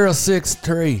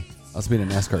 4063. I was being a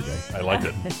NASCAR guy. I liked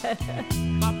it.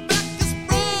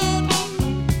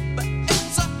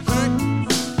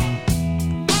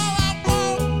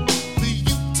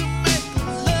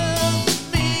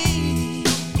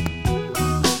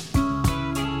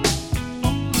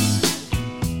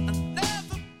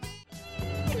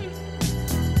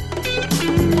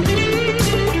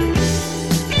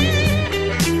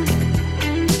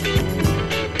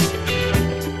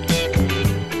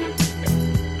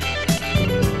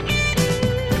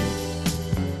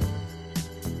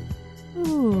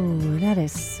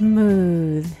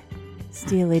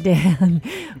 Steely Dan.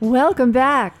 Welcome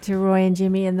back to Roy and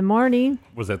Jimmy in the morning.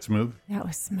 Was that smooth? That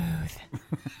was smooth.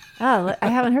 Oh, I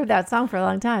haven't heard that song for a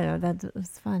long time. That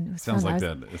was fun. It was Sounds fun. like I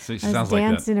that. was She sounds like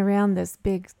dancing that. around this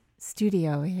big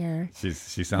studio here. She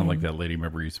sounds like that lady.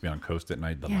 Remember, used to be on Coast at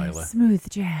Night, Delilah. Yeah, smooth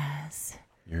jazz.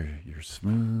 Your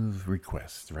smooth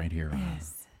request right here on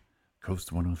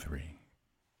Coast 103.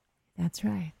 That's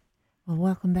right. Well,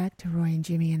 welcome back to Roy and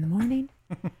Jimmy in the morning.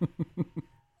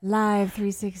 Live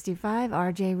 365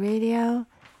 RJ Radio.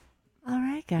 All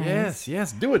right, guys.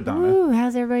 Yes. Do it, Donna. Ooh,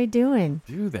 how's everybody doing?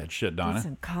 Do that shit, Donna. Get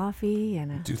some coffee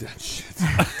and Do that shit.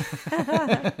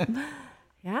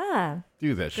 yeah.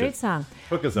 Do that shit. Great song.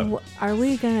 Hook us up. Are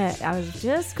we gonna? I was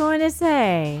just going to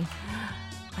say,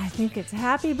 I think it's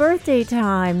happy birthday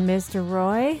time, Mr.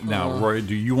 Roy. Now, Roy,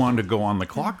 do you want to go on the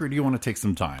clock or do you want to take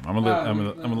some time? I'm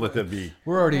gonna let that be.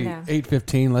 We're already Yeah.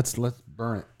 8:15. Let's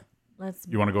burn it.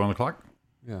 You want to go on the clock?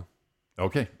 Yeah.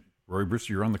 Okay. Roy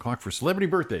Brewster, you're on the clock for celebrity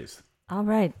birthdays. All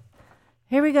right.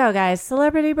 Here we go, guys.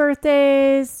 Celebrity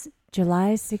birthdays,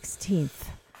 July 16th.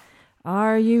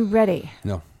 Are you ready?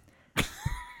 No.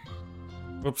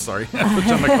 Oops, sorry. I put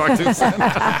you on the clock too soon.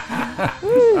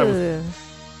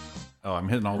 I'm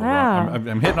hitting all the wrong.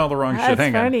 I'm hitting all the wrong shit. That's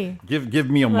Hang funny. on. Give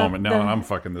me a moment now, and I'm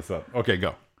fucking this up. Okay,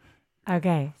 go.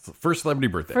 Okay. So first celebrity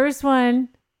birthday. First one,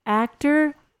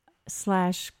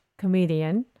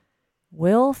 actor/comedian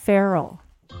Will Ferrell.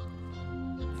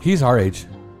 He's our age.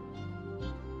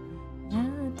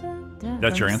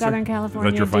 That's your From answer? Southern Is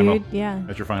California, that your final? dude. Yeah.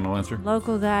 That's your final answer?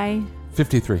 Local guy.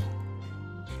 53.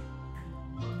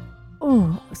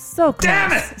 Oh, so close.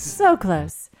 Damn it! So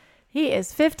close. He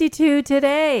is 52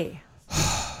 today.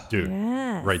 Dude,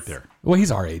 Yes. right there. Well,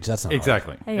 he's our age. That's not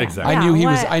Exactly. Yeah. Exactly. I knew he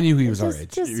was. what? I knew he was our age.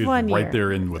 Just He was one year. right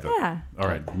there in with it. Yeah. All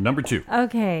right, number 2.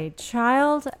 Okay,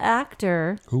 child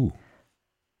actor. Ooh.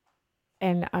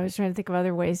 And I was trying to think of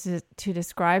other ways to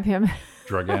describe him.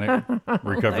 Drug addict,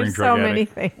 recovering There's drug so many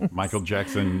addict. things. Michael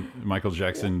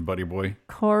Jackson, buddy boy.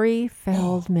 Corey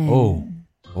Feldman.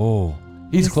 Oh.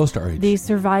 He's close to our age. The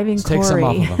surviving Let's take some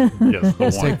Corey. off of him. Yes, the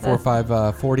Let's one. take 4,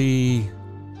 5, 40.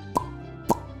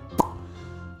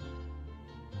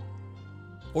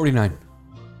 49.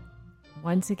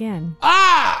 Once again.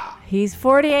 Ah! He's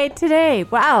 48 today.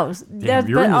 Wow. Damn,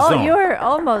 you're in the zone. You're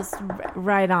almost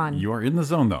right on. You are in the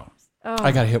zone though.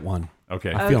 I got to hit one.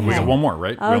 Okay. I feel We okay. got one more,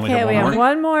 right? Okay, we have have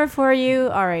one more for you.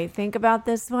 All right, think about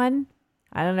this one.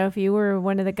 I don't know if you were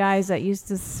one of the guys that used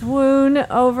to swoon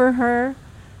over her.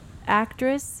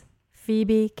 Actress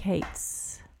Phoebe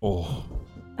Cates. Oh.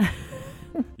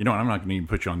 You know what? I'm not going to even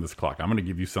put you on this clock. I'm going to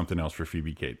give you something else for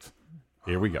Phoebe Cates.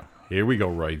 Here we go,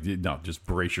 Roy. No, just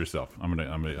brace yourself.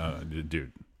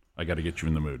 Dude, I got to get you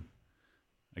in the mood.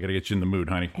 I got to get you in the mood,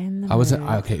 honey.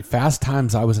 Okay, Fast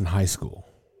Times, I was in high school.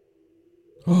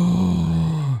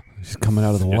 Oh, she's coming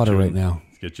out of the water right now.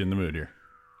 Let's get you in the mood here.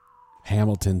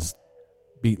 Hamilton's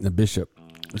beating the bishop.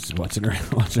 Just watching her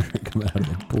come out of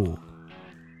the pool.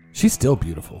 She's still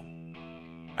beautiful.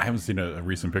 I haven't seen a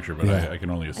recent picture, but Yeah. I can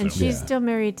only assume. And she's still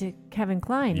married to Kevin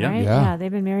Kline, Yeah. right? Yeah. Yeah,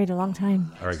 they've been married a long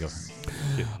time. All right, go.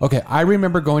 Okay, I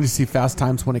remember going to see Fast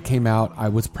Times when it came out. I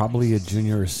was probably a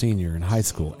junior or senior in high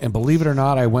school. And believe it or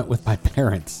not, I went with my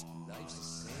parents.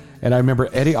 And I remember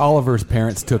Eddie Oliver's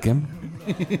parents took him.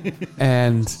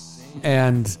 and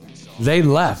they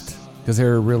left because they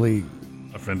were really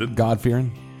Offended?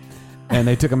 God-fearing. And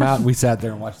they took him out and we sat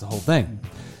there and watched the whole thing.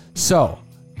 So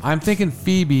I'm thinking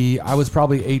Phoebe, I was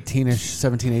probably 18-ish,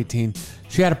 17, 18.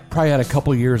 She probably had a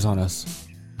couple years on us.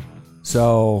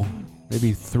 So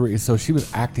maybe 3. So she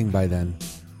was acting by then.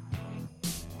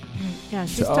 Yeah,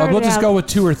 she So, started we'll just out- go with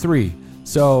 2 or 3.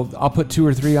 So I'll put 2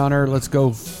 or 3 on her. Let's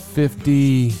go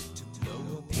 50.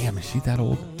 Damn, is she that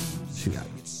old?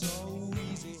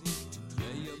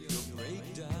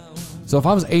 So if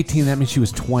I was 18, that means she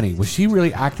was 20. Was she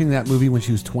really acting that movie when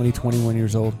she was 20, 21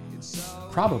 years old?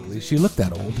 Probably. She looked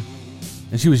that old.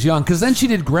 And she was young. Because then she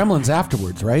did Gremlins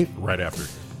afterwards, right? Right after.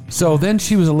 So then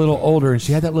she was a little older, and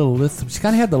she had that little lisp. She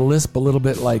kind of had the lisp a little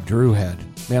bit like Drew had.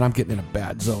 Man, I'm getting in a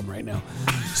bad zone right now.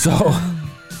 So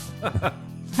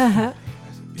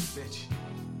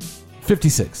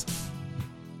 56.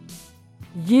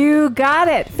 You got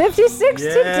it. 56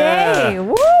 today.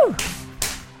 Woo!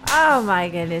 Oh my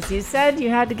goodness. You said you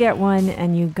had to get one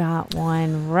and you got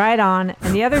one right on.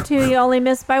 And the other 2 you only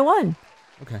missed by 1.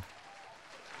 Okay.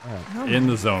 All right. Oh In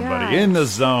my the zone, gosh. buddy. In the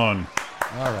zone.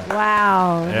 All right.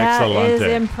 Wow. That is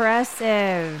Excellente.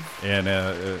 impressive.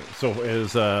 And so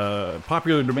as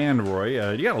popular demand,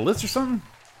 Roy, you got a list or something?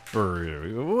 Or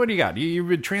what do you got? You've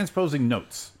been transposing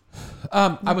notes.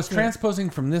 I was transposing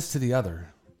from this to the other.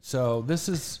 So this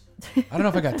is, I don't know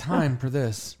if I got time for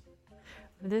this.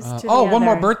 This to the one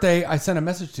more other. birthday I sent a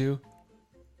message to.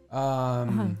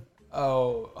 Hi,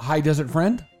 Desert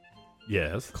Friend.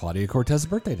 Yes. Claudia Cortez's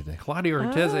birthday today. Claudia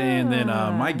Ortez, and then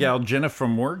my gal Jenna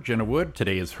from work, Jenna Wood.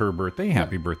 Today is her birthday.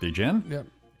 Happy birthday, Jen. Yep.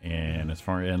 And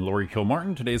Lori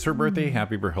Kilmartin, today's her birthday.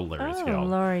 Happy birthday, hilarious gal.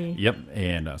 Lori. Yep.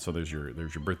 And so there's your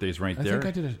birthdays right there.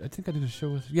 I think I did a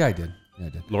show with. Yeah, I did.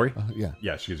 Lori. Yeah.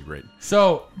 Yeah, she's great.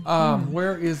 So,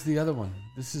 where is the other one?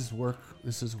 This is work.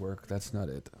 That's not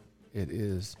it. It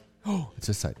is. Oh, it's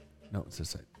this side. No, it's this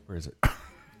side. Where is it?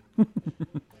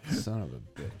 Son of a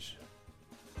bitch.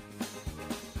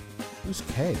 Who's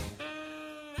K?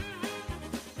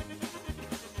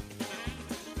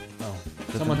 Oh,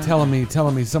 someone telling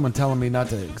me not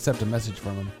to accept a message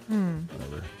from him.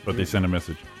 Whatever. But they sent a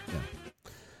message.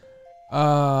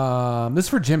 This is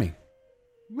for Jimmy.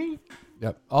 Me?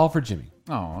 Yep, all for Jimmy.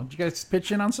 Oh, did you guys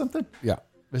pitch in on something? Yeah,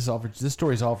 this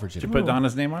story's all for Jimmy. Did you put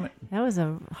Donna's name on it? That was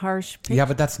a harsh picture. Yeah,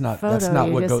 but that's not you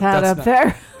what just goes. had That's up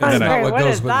there. That's not what What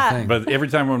goes is with that? the thing. But every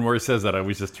time when Roy says that, I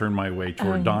always just turn my way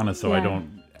toward Donna so I yeah.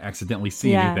 don't accidentally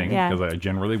see Yeah, anything yeah. because I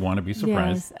generally want to be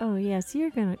surprised. Yes. Oh, yes. You're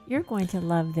going to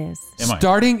love this. Am I?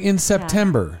 Starting in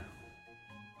September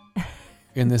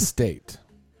in this state.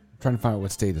 I'm trying to find out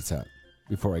what state it's at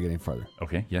before I get any farther.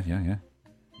 Okay. Yeah.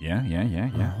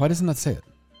 Why doesn't that say it?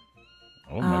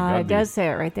 Oh my God! It does say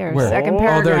it right there. Where? Second Oh,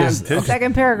 paragraph. there it is. Okay.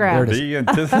 Second paragraph. There it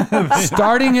is.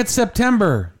 Starting in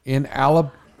September in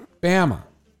Alabama.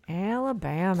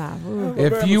 Alabama. Ooh.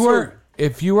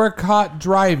 If you are caught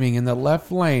driving in the left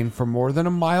lane for more than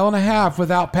 1.5 miles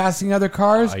without passing other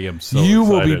cars, I am so you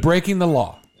will be excited. breaking the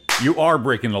law. You are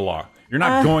breaking the law. You're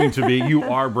not going to be. You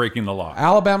are breaking the law.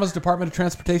 Alabama's Department of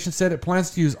Transportation said it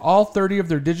plans to use all 30 of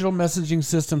their digital messaging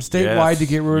systems statewide to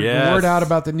get word out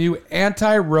about the new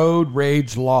anti-road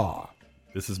rage law.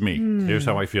 This is me. Here's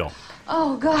how I feel.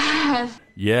 Oh, God.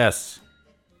 Yes.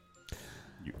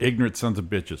 You ignorant sons of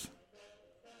bitches.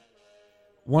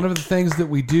 One of the things that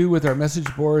we do with our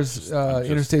message boards,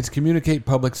 interstates, communicate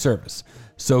public service.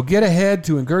 So get ahead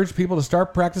to encourage people to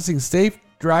start practicing safe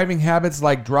driving habits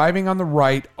like driving on the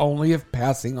right only if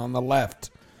passing on the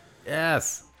left.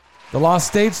 Yes. The law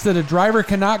states that a driver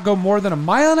cannot go more than 1.5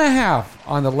 miles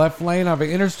on the left lane of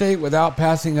an interstate without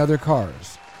passing other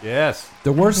cars. Yes.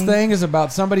 The worst thing is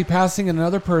about somebody passing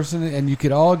another person and you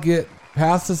could all get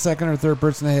past the second or third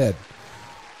person ahead.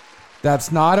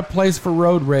 That's not a place for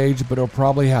road rage, but it'll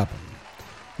probably happen.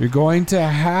 You're going to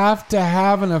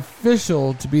have an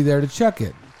official to be there to check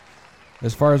it.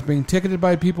 As far as being ticketed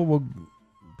by people will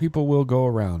go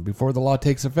around. Before the law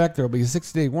takes effect, there will be a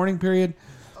 60-day warning period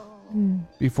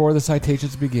before the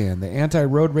citations begin. The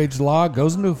anti-road rage law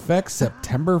goes into effect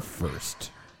September 1st.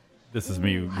 This is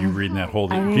me. You reading that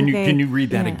whole I thing. think Can you read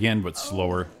that yeah. again, but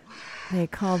slower? They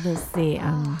call this the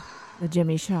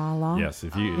Jimmy Shaw law. Yes.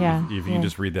 If you can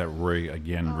just read that Roy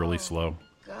again, really slow.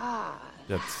 God.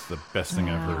 That's the best thing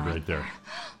I've heard right there.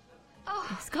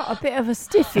 He's got a bit of a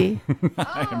stiffy.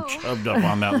 I am chubbed up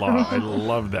on that law. I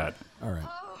love that. All right.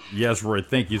 Yes, Roy,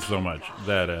 thank you so much.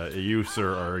 That you,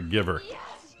 sir, are a giver.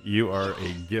 You are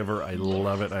a giver. I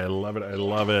love it. I love it. I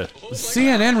love it.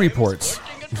 CNN reports.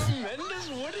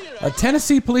 A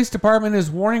Tennessee police department is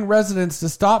warning residents to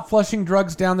stop flushing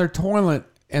drugs down their toilet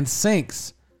and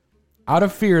sinks out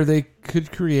of fear they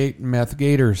could create meth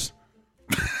gators.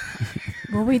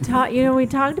 Well, we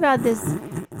talked about this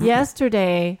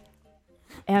yesterday,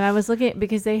 and I was looking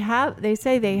because they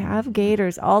say they have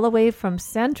gators all the way from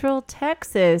Central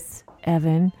Texas,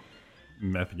 Evan,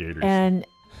 Meth Gators. and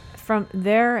from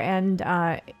there and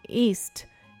east.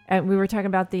 And we were talking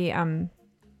about the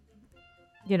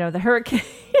the hurricane.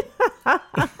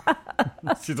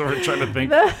 She's already trying to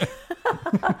think.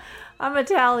 I'm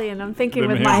Italian. I'm thinking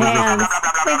Them with my hands. hands.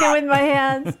 Thinking with my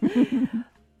hands.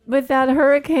 With that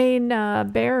Hurricane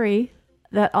Barry,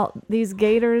 that all these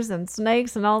gators and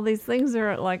snakes and all these things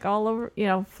are like all over,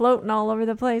 floating all over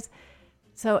the place.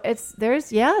 So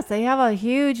they have a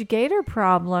huge gator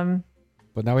problem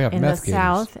But now we have in the meth gators.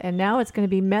 south, and now it's going to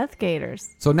be meth gators.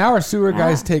 So now our sewer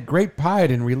guys take great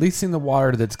pride in releasing the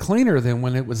water that's cleaner than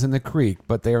when it was in the creek,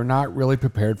 but they are not really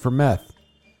prepared for meth,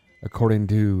 according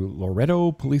to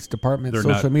Loretto Police Department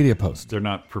social media post. They're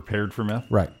not prepared for meth?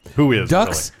 Right. Who is?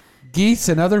 Ducks, geese,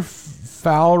 and other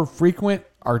fowl frequent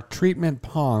our treatment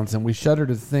ponds, and we shudder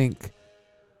to think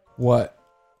what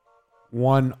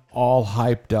one all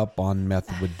hyped up on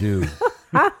meth would do.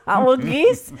 Well,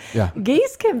 geese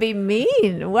can be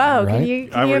mean. Wow,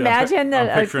 Right? can you imagine that?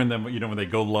 I'm picturing them, when they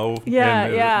go low. Yeah,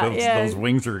 and, those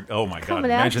wings are, oh my God. Coming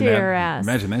Imagine after that. your ass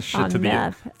Imagine that shit on to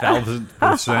meth. the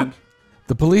 1,000%.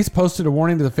 The police posted a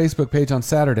warning to the Facebook page on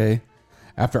Saturday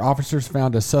after officers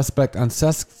found a suspect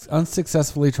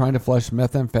unsuccessfully trying to flush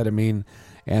methamphetamine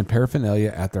and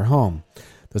paraphernalia at their home.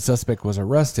 The suspect was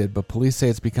arrested, but police say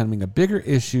it's becoming a bigger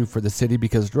issue for the city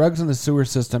because drugs in the sewer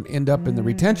system end up in the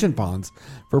retention ponds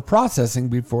for processing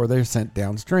before they're sent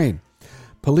downstream.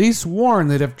 Police warn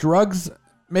that if drugs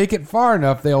make it far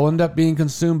enough, they'll end up being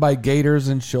consumed by gators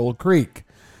in Shoal Creek.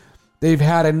 They've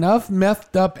had enough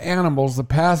methed up animals the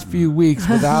past few weeks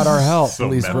without our help, So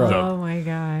police methed wrote. up. Oh my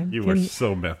God. You were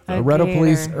so methed up. Loretto gator.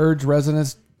 police urge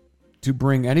residents to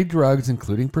bring any drugs,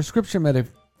 including prescription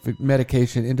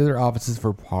medication, into their offices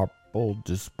for proper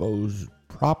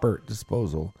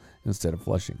disposal instead of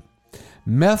flushing.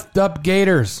 Methed up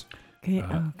gators. Can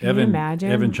you Evan,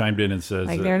 imagine? Evan chimed in and says,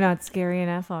 Like they're not scary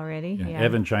enough already. yeah, Yeah.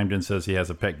 Evan chimed in and says he has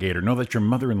a pet gator. No, that's your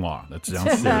mother-in-law. That's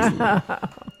downstairs.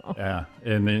 Yeah,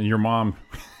 and then your mom,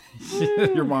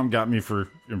 your mom got me for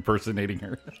impersonating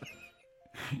her.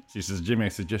 She says, Jimmy, I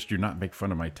suggest you not make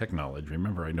fun of my tech knowledge.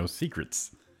 Remember, I know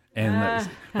secrets. And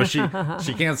but she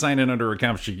can't sign in under her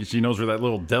account. She knows where that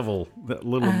little devil that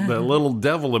little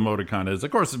devil emoticon is.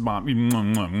 Of course, it's mom.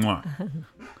 Mwah, mwah, mwah.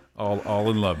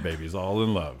 All in love, babies. All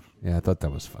in love. Yeah, I thought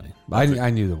that was funny. I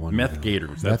knew the one. Meth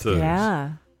Gators. That's a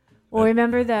Yeah. Well,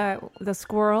 remember the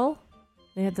squirrel?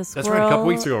 They had the squirrel. That's right. A couple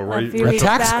weeks ago, right? few weeks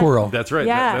Attack back. squirrel. That's right.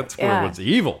 Yeah, That squirrel yeah. was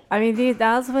evil. I mean,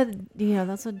 that's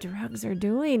what drugs are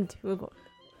doing to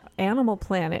Animal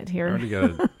Planet I here. already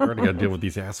got to deal with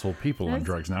these asshole people on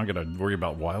drugs. Now I got to worry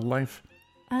about wildlife.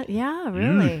 Yeah,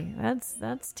 really.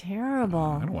 That's terrible.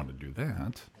 I don't want to do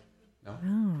that.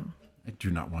 No. I do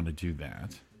not want to do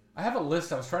that. I have a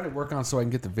list I was trying to work on so I can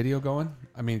get the video going.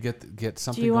 I mean, get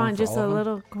something. Do you going want for just all a of them.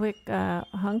 little quick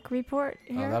hunk report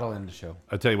here? Oh, that'll end the show.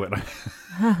 I'll tell you what.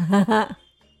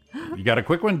 You got a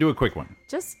quick one? Do a quick one.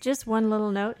 Just one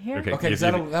little note here. Okay. Okay, 'cause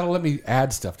that'll let me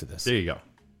add stuff to this. There you go.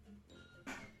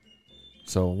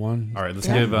 So one. All right, let's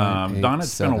 10, give 9, 8, Donna.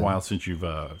 It's been a 7. while since you've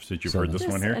heard this Just-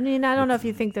 one here. I mean, I don't know if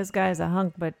you think this guy's a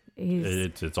hunk, but he's.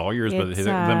 It's all yours, but It's,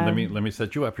 let me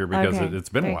set you up here because okay. it's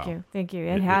been a while. Thank you.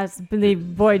 It has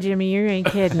been. Boy, Jimmy, you ain't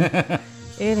kidding.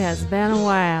 It has been a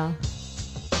while.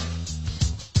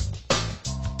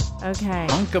 Okay.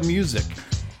 Hunk of music.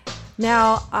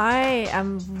 Now, I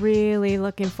am really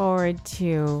looking forward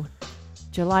to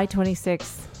July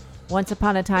 26th, Once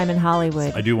Upon a Time in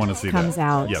Hollywood. I do want to see comes that.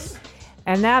 out. Yes.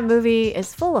 And that movie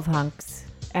is full of hunks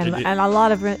and It- a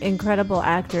lot of incredible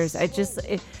actors.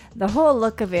 The whole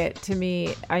look of it to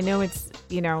me, I know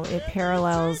it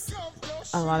parallels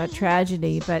a lot of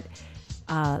tragedy, but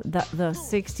the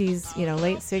 60s,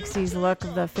 late 60s look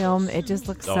of the film, it just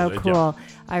looks so cool.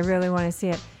 I really want to see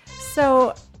it.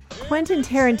 So Quentin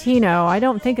Tarantino, I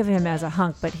don't think of him as a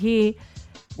hunk, but he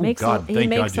makes a lot of films.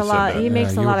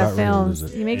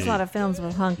 He makes a lot of films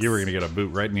with hunks. You were going to get a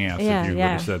boot right in the ass Yeah, if you would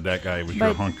yeah. have said that guy was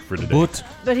your hunk for today.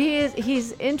 But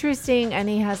he's interesting, and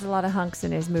he has a lot of hunks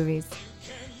in his movies.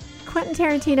 Quentin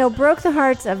Tarantino broke the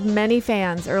hearts of many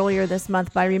fans earlier this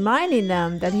month by reminding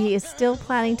them that he is still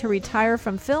planning to retire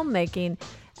from filmmaking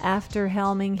after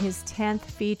helming his 10th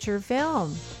feature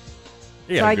film.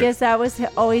 Yeah, So I good. guess that was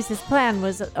always his plan,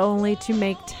 was only to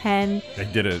make 10 I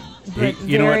did it.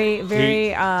 very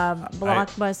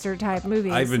blockbuster type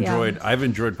movies. I've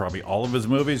enjoyed probably all of his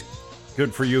movies.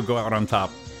 Good for you. Go out on top.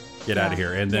 Get out of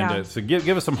here. And then so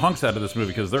give us some hunks out of this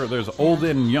movie because there's old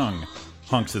and young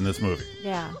hunks in this movie.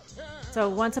 Yeah. So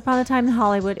Once Upon a Time in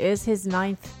Hollywood is his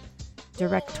 9th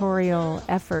directorial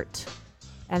effort.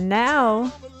 And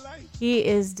now he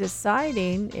is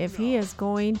deciding if he is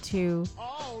going to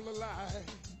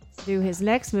do his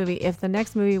next movie, if the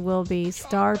next movie will be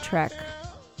Star Trek.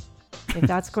 If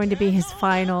that's going to be his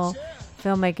final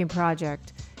filmmaking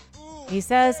project. He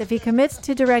says if he commits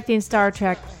to directing Star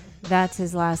Trek, that's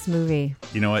his last movie.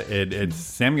 You know what? It's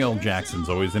Samuel L. Jackson's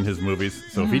always in his movies.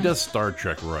 So if he does Star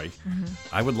Trek right,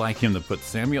 I would like him to put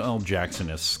Samuel L. Jackson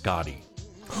as Scotty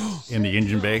in the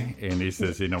engine bay. And he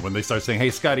says, when they start saying, hey,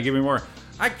 Scotty, give me more.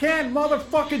 I can't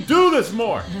motherfucking do this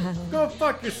more. Go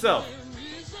fuck yourself.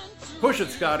 Push it,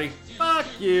 Scotty. Fuck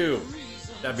you.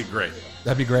 That'd be great.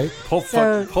 That'd be great. Pulp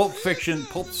Fiction,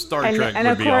 Pulp Star Trek and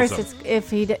would of be course, awesome.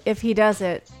 if he does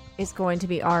it, it's going to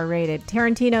be R-rated.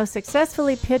 Tarantino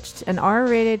successfully pitched an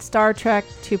R-rated Star Trek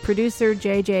to producer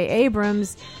J.J.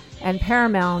 Abrams and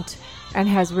Paramount, and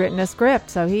has written a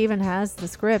script. So he even has the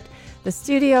script. The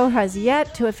studio has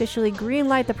yet to officially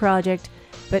greenlight the project,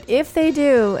 but if they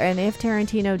do, and if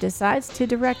Tarantino decides to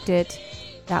direct it,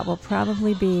 that will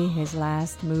probably be his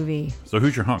last movie. So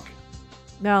who's your hunk?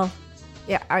 No.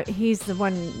 Yeah, he's the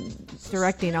one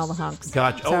directing all the hunks.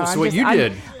 Gotcha. So what you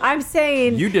did. I'm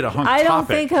saying You did a hunk I don't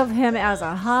topic. think of him as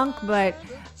a hunk, but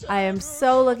I am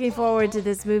so looking forward to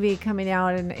this movie coming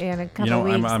out in a couple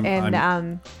weeks.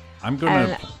 I'm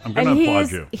gonna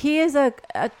applaud you.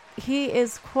 He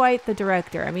is quite the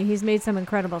director. I mean, he's made some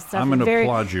incredible stuff. I'm gonna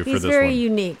applaud you for this one. He's very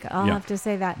unique. I'll have to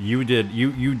say that. You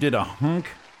did a hunk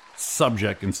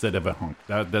subject instead of a hunk.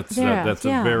 That's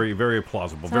very, very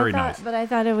plausible. So very nice. But I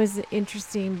thought it was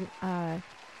interesting.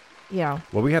 Well,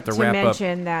 we have to wrap up.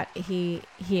 mention that he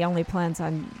only plans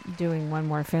on doing one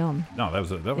more film. No, that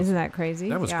was isn't that crazy?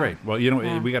 That was great. Well,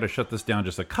 we got to shut this down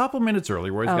just a couple minutes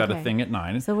early. Roy's got a thing at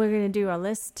 9. So we're going to do a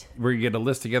list. We're going to get a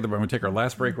list together, but I'm going to take our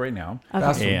last break right now.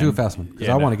 Okay. Do a fast one, because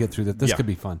I want to get through that. This could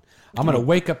be fun. I'm going to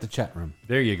wake up the chat room.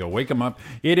 There you go. Wake them up.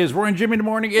 It is Roy and Jimmy in the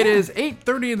morning. It is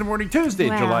 8:30 in the morning, Tuesday,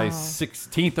 July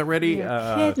 16th already.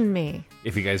 You're kidding me.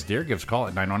 If you guys dare, give us a call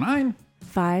at 909.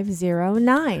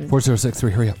 509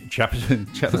 4063. Hurry up. Chat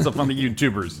us up on the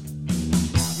YouTubers.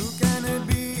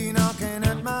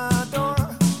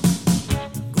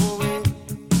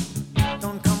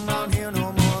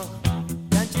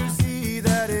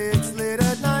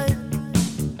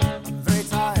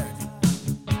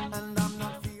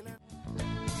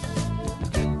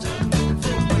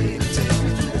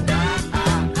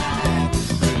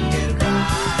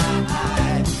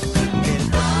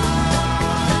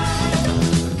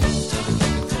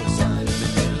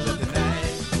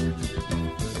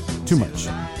 Too much.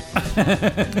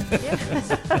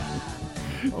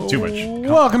 Too much.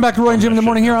 Welcome back to Roy and Jim in the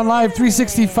morning here on Live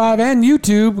 365 and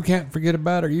YouTube. We can't forget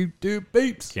about our YouTube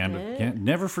peeps. Can't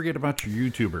never forget about your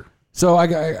YouTuber. So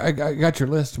I got your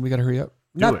list, and we got to hurry up.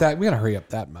 We got to hurry up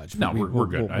that much. No, we're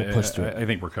good. We'll push through. I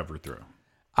think we're covered through.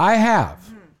 I have.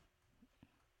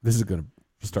 This is going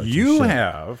to start.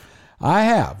 I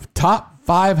have top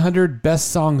 500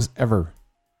 best songs ever.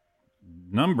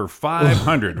 Number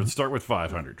 500. Let's start with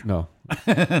 500. No.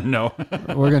 No.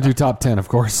 We're going to do top 10, of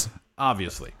course.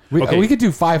 Obviously. We could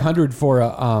do 500 for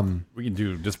a... we can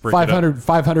do just break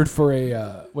 500 for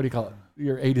a... what do you call it?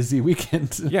 Your A to Z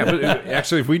weekend. Yeah, but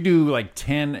actually, if we do like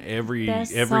 10 every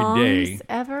day...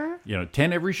 ever?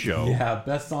 10 every show. Yeah,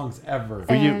 best songs ever.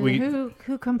 And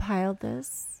who compiled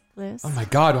this list? Oh, my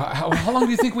God. How long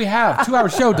do you think we have? 2-hour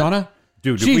show, Donna.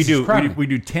 Dude, if we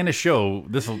do 10 a show,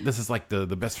 this is like the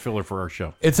best filler for our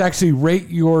show. It's actually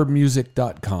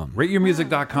rateyourmusic.com.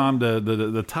 Rateyourmusic.com,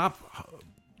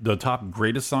 the top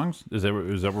greatest songs? Is that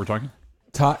what we're talking?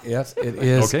 Yes, it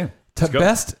is. Okay.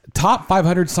 Best top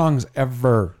 500 songs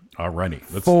ever. Alrighty.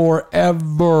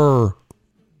 Forever.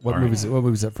 What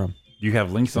movie is that from? Do you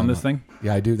have links on this thing?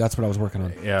 Yeah, I do. That's what I was working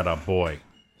on. Yeah, boy.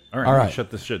 All right, let's shut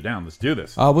this shit down. Let's do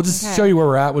this. We'll just show you where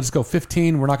we're at. We'll just go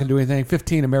 15. We're not going to do anything.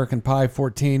 15, American Pie.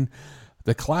 14,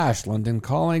 The Clash, London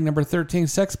Calling. Number 13,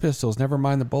 Sex Pistols. Never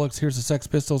mind the Bullocks. Here's the Sex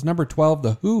Pistols. Number 12,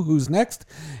 The Who. Who's next?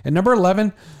 And number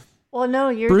 11. Well,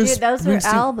 no, those are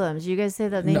albums. You guys say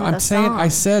the name of the song. I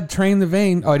said Train the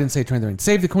Vein. Oh, I didn't say Train the Vein.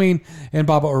 Save the Queen and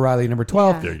Baba O'Reilly. Number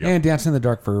 12. There you go. And Dancing in the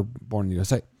Dark for Born in the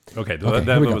USA. Okay,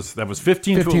 that was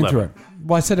 15 to 11.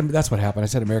 Well, I said that's what happened. I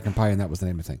said American Pie, and that was the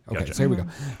name of the thing. Okay, Gotcha. So here we go.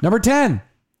 Number 10.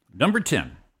 Number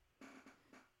 10.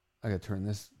 I got to turn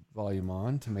this volume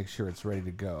on to make sure it's ready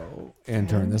to go. And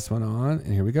turn this one on.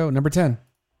 And here we go. Number 10.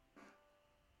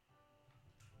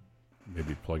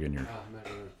 Maybe plug in your...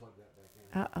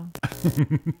 Uh-oh.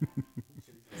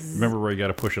 Remember where you got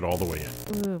to push it all the way in.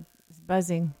 Ooh, it's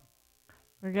buzzing.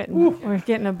 We're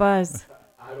getting a buzz.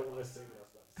 I don't want to sing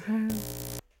that.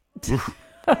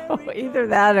 Either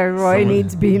that or Roy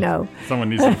needs Beano. Someone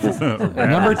needs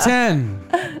Number 10.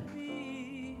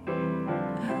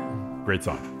 Great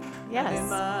song.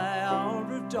 Yes.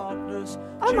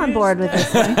 I'm on board with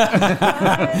this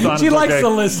one. She likes the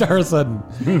list all of a sudden.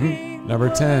 Number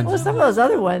 10. Well, some of those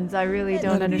other ones I really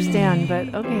don't understand,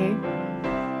 but okay.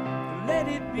 Let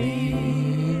it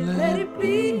be, let it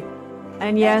be.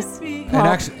 And yes,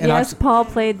 Paul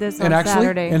played this on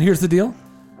Saturday. And here's the deal.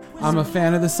 I'm a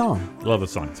fan of the song. Love the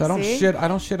song. So I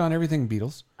don't shit on everything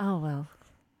Beatles. Oh, well.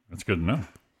 That's good to know.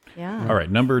 Yeah. All right,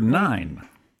 number 9.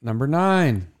 Number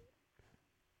 9.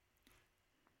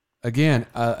 Again,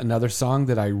 another song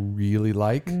that I really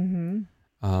like from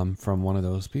one of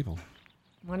those people.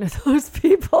 One of those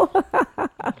people.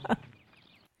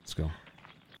 Let's go.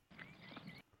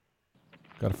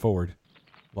 Got a forward.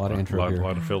 A lot of intro here. A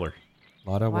lot of filler. A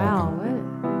lot of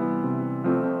welcome.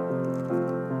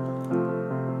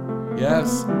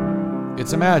 Yes.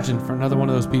 It's Imagine for another one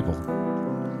of those people.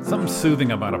 Something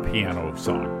soothing about a piano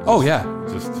song. Oh, yeah.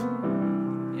 Just...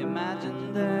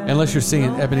 Unless you're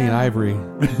singing Ebony and Ivory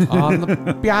on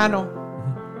the piano.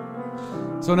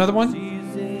 So another one.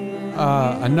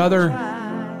 Another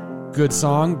good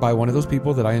song by one of those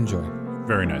people that I enjoy.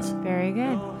 Very nice. Very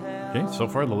good. Okay, so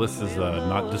far the list is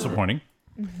not disappointing.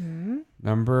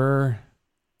 Number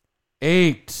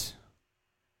 8.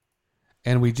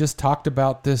 And we just talked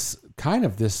about this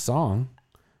song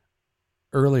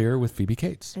earlier with Phoebe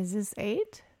Cates. Is this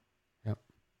 8? Yep.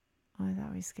 Oh, I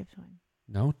thought we skipped one.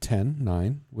 No, 10,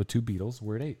 9 with 2 Beatles.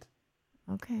 We're at 8.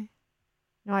 Okay.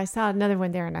 No, I saw another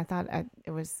one there, and I thought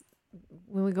it was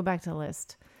when we go back to the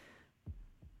list.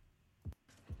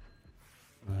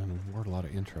 We're a lot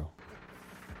of intro.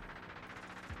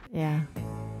 Yeah.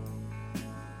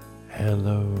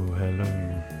 Hello.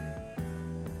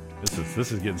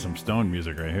 This is getting some stone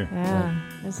music right here. Yeah.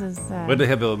 This is. But they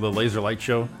have the laser light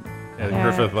show at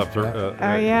Griffith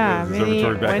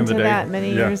Observatory back in the day. That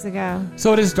many years ago.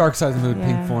 So it is Dark Side of the Moon,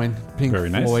 Yeah. Pink Very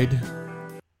nice. Floyd.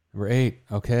 Number 8.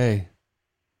 Okay.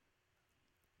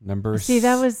 What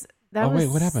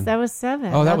happened? That was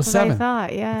 7. Oh, that That's was what 7. I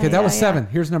thought. Yeah. Okay, that was yeah. 7.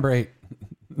 Here's number 8.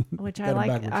 Which I Got 'em like.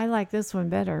 backwards. I like this one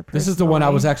better. This is the one I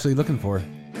was personally. actually looking for.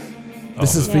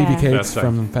 This is Yeah. Phoebe Cates Fast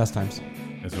Times. from Fast Times.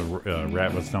 As a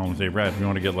Rat was telling him, say, Rat, if you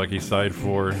want to get lucky, side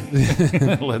for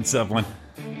Led Zeppelin.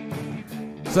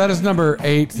 So that is number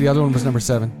 8. The other one was number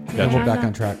 7. And Gotcha. we're back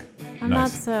on track. I'm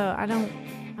Nice. I'm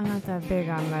not that big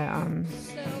on the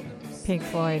Pink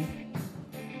Floyd.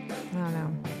 I don't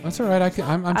know. That's all right.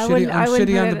 I'm I shitty. wouldn't- I I'm wouldn't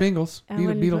shitty on put the it- Bengals. I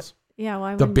wouldn't Beatles. Yeah, well,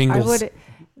 I The wouldn't- I Bengals. would-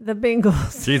 The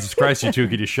Bengals. Jesus Christ, you two,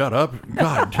 could you shut up?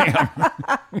 God damn.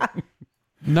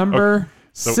 Number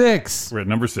So 6. We're at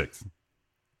number 6.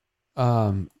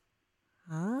 Huh?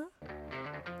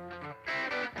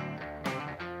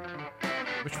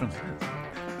 Which one's this?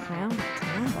 Well,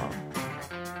 terrible.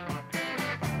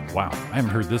 Wow, I haven't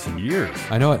heard this in years.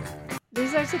 I know it.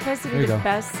 These are supposed to There be you the go.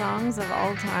 best songs of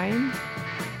all time.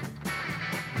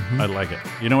 I like it.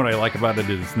 You know what I like about it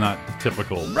is it's not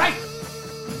typical. Right.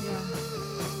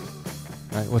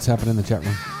 All right, what's happening in the chat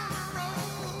room?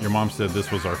 Your mom said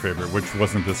this was our favorite, which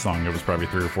wasn't this song. It was probably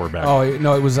 3 or 4 back. Oh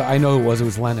no, it was. I know it was. It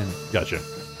was Lennon. Gotcha.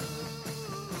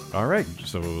 All right,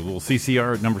 so a little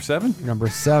CCR at number 7. Number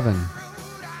 7.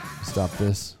 Stop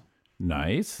this.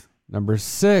 Nice. Number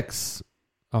 6.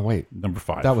 Oh wait, Number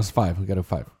 5. that was 5. We got a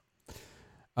 5.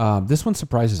 This one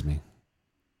surprises me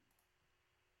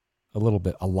a little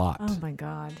bit, a lot. Oh my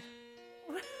God.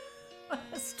 What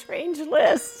a strange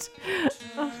list.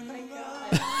 Oh my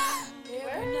God.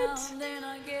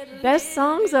 What? Best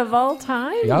songs of all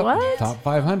time? Yep, What? top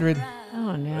 500.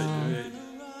 Oh no.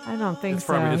 I don't think It's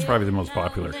probably, so. it's probably the most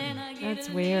popular. That's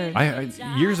weird. I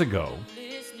years ago,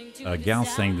 a gal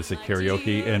sang this at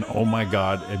karaoke, and oh my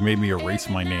God, it made me erase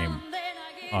my name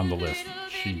on the list.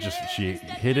 She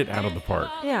hit it out of the park.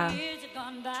 Yeah.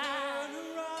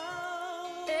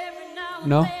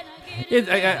 No,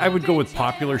 I would go with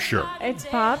popular, sure. It's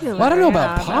popular. well, I don't know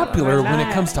yeah, about but popular when it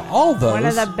not comes to all those. One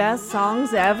of the best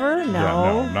songs ever? No. Yeah,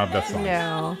 no, not best songs.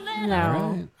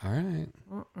 No. All right.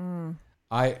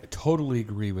 I totally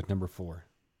agree with number 4.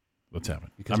 Let's have it.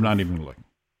 Because I'm not even going to look.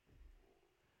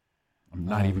 I'm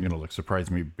not even going to look. Surprise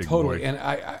me, big Totally, boy. and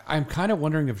I'm kind of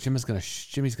wondering if Jimmy's gonna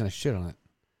shit on it.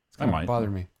 It's I kind might. of bother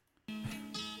me.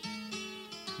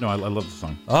 No, I love the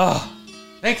song. Oh,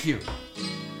 thank you.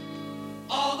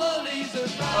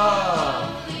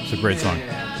 It's a great song.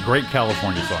 Great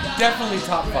California song. Definitely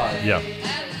top 5. Yeah.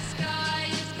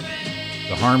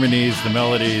 The harmonies, the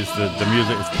melodies, the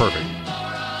music, it's perfect.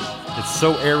 It's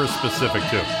so era specific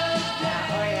too.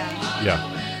 Yeah.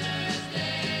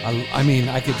 I mean,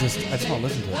 I just want to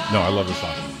listen to it. No, I love the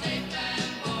song.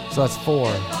 So that's 4.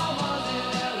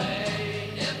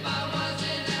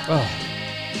 Oh,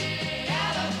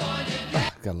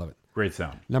 gotta love it. Great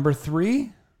sound. Number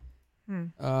 3.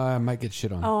 I might get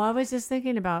shit on. Oh, I was just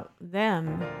thinking about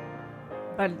them,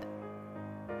 but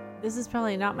this is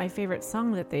probably not my favorite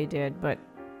song that they did, but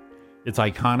It's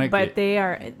iconic. but they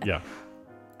are. Yeah.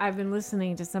 I've been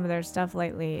listening to some of their stuff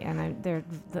lately,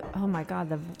 and oh my God,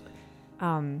 the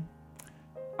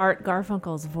Art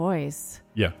Garfunkel's voice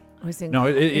Yeah. was No,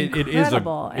 it is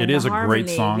incredible. it and is the a great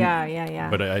harmony. song. Yeah.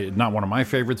 But not one of my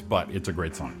favorites, but it's a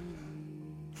great song.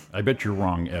 I bet you're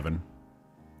wrong, Evan.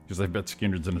 Because I bet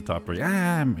Skinner's in the top 3.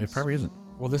 It probably isn't.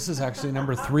 Well, this is actually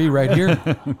number 3 right here.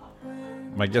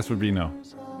 My guess would be no.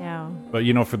 No. But,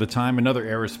 for the time, another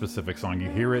era-specific song. You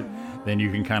hear it, then you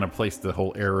can kind of place the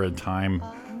whole era and time,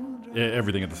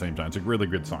 everything at the same time. It's a really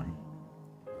good song.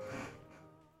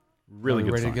 Really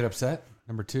good Ready song. to get upset?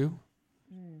 Number 2.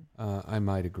 I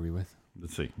might agree with.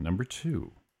 Let's see. Number 2.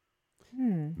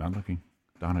 Not looking.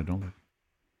 Donna, don't look.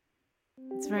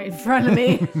 It's right in front of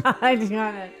me. I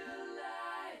got it.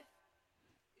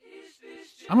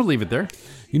 I'm going to leave it there.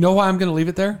 You know why I'm going to leave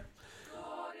it there?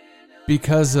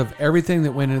 Because of everything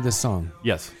that went into this song.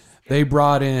 Yes. They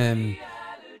brought in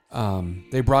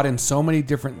They brought in so many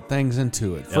different things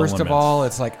into it. First of Elements. all,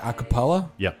 it's like a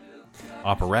cappella. Yep.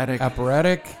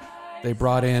 Operatic. They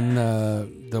brought in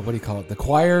the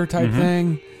choir type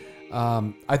thing.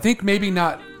 I think maybe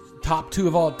not top 2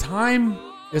 of all time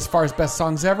as far as best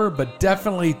songs ever, but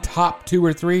definitely top 2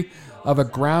 or 3 of a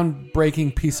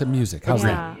groundbreaking piece of music. How's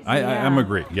that? I'm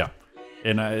agree. Yeah,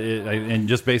 and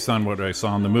just based on what I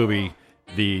saw in the movie,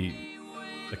 the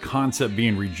concept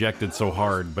being rejected so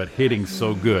hard but hitting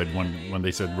so good when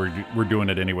they said we're doing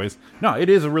it anyways. No, it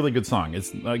is a really good song.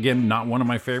 It's again not one of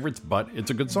my favorites, but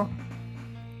it's a good song.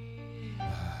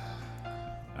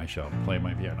 I shall play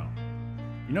my piano.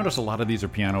 You notice a lot of these are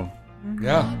piano.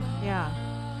 Yeah. Yeah.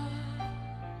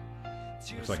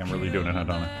 Looks like I'm really doing it, huh,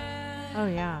 Donna? Oh,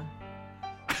 yeah.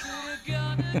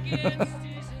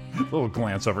 A little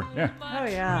glance over. Yeah. Oh,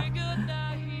 yeah.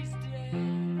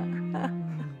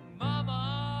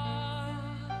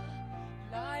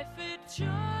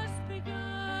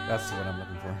 That's what I'm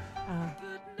looking for.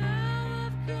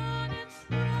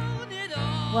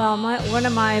 Well, one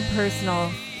of my personal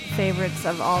favorites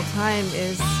of all time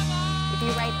is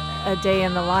A Day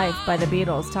in the Life by the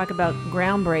Beatles. Talk about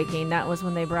groundbreaking. That was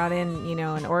when they brought in,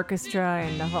 an orchestra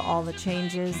and all the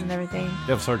changes and everything.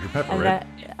 You have Sgt. Pepper, And right?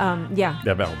 Yeah.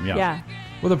 That album, yeah. Yeah.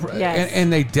 Well, Yes.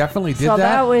 and they definitely did So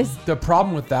that was- the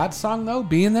problem with that song, though,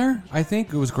 being there, I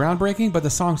think it was groundbreaking, but the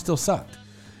song still sucked.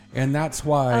 And that's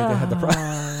why they had the problem.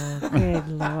 Oh, good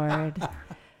Lord.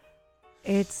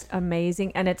 It's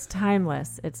amazing, and it's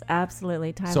timeless. It's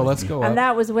absolutely timeless. So let's go up. And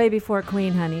that was way before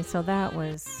Queen, honey, so that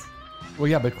was... Well,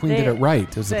 yeah, but Queen did it right.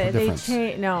 There's a difference.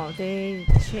 They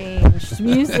changed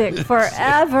music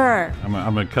forever. I'm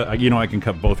gonna cut. I can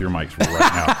cut both your mics right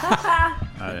now.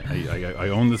 I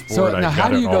own this board. So now, I've how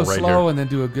got do it you all go right slow here. and then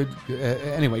do a good?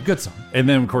 Anyway, good song. And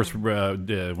then, of course,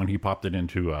 when he popped it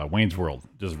into Wayne's World,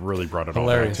 just really brought it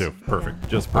Hilarious. all back too. Perfect.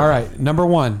 Just perfect. All right, number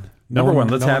one. Number one.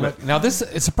 Let's have it. Now, it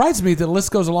surprises me that the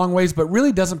list goes a long ways, but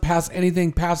really doesn't pass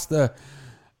anything past the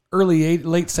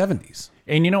late 70s.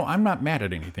 And I'm not mad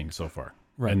at anything so far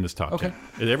in this top 10.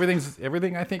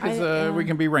 Everything I think is we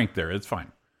can be ranked there. It's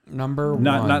fine. Number one.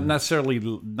 Not necessarily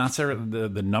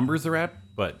the numbers they're at,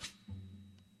 but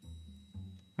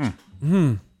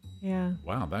Yeah.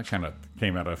 wow, that kind of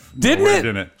came out of Didn't nowhere, it?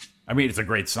 Didn't it? I mean, it's a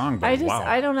great song, but wow.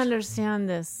 I don't understand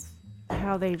this,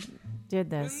 how they did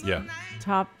this. Yeah.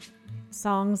 Top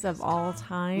songs of all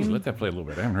time. Let that play a little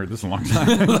bit. I haven't heard this in a long time.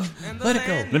 Let it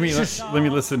go. Let me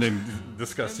listen and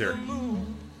discuss here.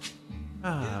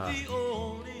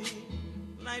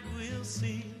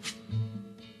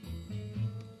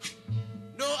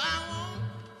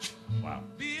 Wow.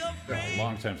 Yeah, a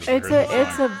long time since I heard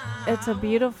this song. It's a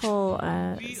beautiful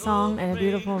song and a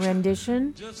beautiful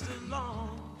rendition.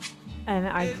 And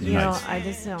Nice. I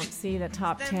just don't see the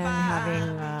top 10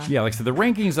 having Yeah, like I said, the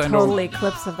rankings I total know.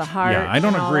 eclipse of the heart. Yeah, I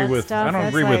don't and all agree that with stuff. I don't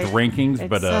That's agree with like- rankings, it's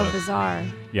but so bizarre.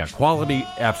 yeah, quality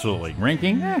absolutely.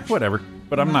 Ranking, whatever.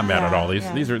 But I'm not mad at all these.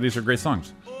 Yeah. These are great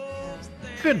songs.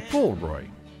 Good pull, Roy.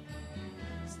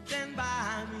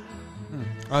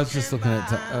 I was just looking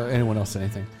at anyone else say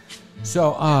anything.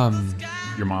 So,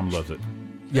 Your mom loves it.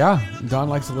 yeah, Don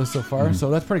likes the list so far,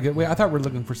 so that's pretty good. I thought we were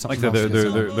looking for something Like I else.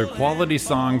 said, they're quality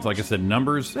songs. Like I said,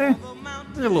 numbers, they're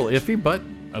a little iffy, but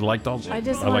I liked all. I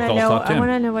just I want liked to all know. top 10. I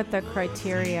want to know what the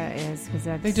criteria is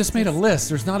because They just made a list.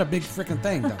 There's not a big freaking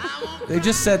thing, though. They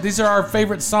just said these are our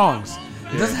favorite songs.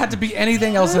 It doesn't have to be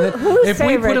anything else in it. Whose If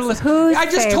we put a favorites? list, Whose I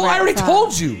already favorite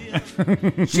told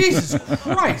you. Jesus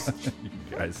Christ!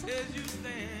 Guys,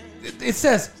 It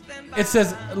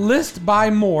says list by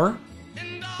more,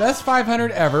 best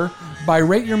 500 ever by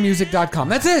rateyourmusic.com.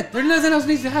 That's it. There's nothing else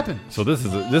needs to happen. so this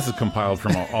is compiled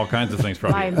from all kinds of things,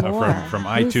 probably By more. from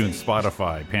Who's- iTunes,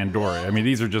 Spotify, Pandora. I mean,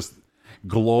 these are just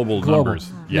global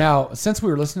numbers. Yeah. Now, since we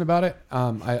were listening about it,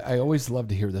 I always love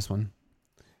to hear this one.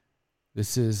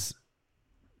 This is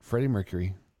Freddie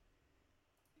Mercury.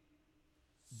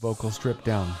 Vocal stripped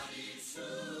down.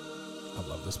 I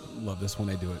love this. Love this when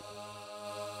they do it.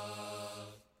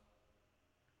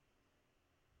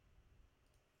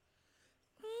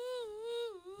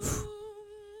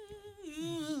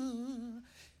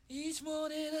 Each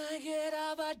morning I get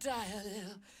out my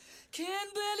dial, can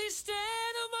barely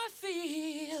stand on my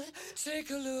feet. Take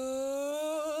a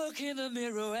look in the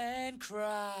mirror and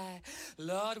cry,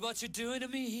 Lord, what you doing to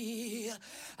me?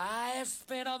 I have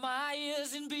spent all my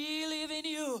years in believing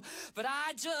you, but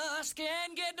I just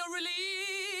can't get no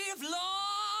relief.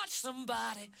 Lord,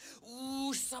 somebody,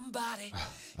 ooh, somebody.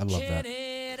 I love that.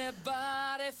 Can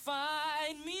anybody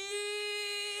find me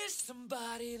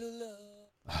somebody to love?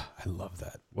 I love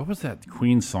that. What was that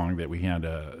Queen song that we had?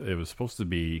 It was supposed to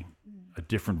be a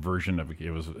different version of it.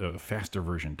 It was a faster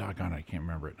version. Doggone, I can't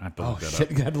remember it. I have to look that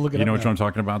shit, up. you had to look it You up know now. which one I'm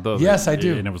talking about, though? Yes, I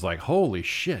do. And it was like, holy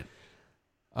shit.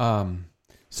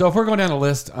 So if we're going down the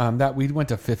list, that we went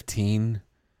to 15,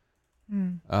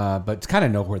 but kind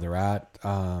of know where they're at.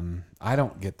 I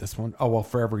don't get this one. Oh, well,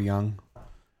 Forever Young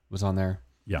was on there.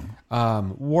 Yeah.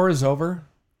 War is Over.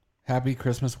 Happy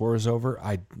Christmas, War is Over.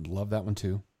 I love that one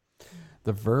too.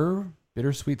 The Verve,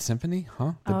 Bittersweet Symphony,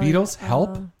 huh? The Beatles,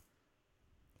 Help.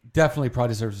 Definitely probably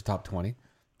deserves a top 20.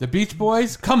 The Beach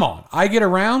Boys, come on. I Get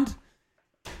Around.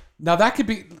 Now that could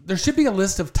be, there should be a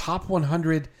list of top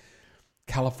 100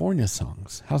 California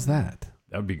songs. How's that?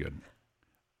 That would be good.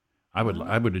 I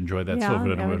would enjoy that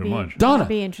so that would be much. Donna, that'd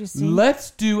be interesting.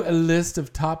 let's do a list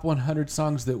of top 100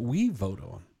 songs that we vote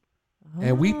on.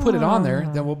 And we put it on there,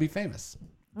 then we'll be famous.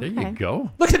 There you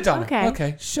go. Look at Donna.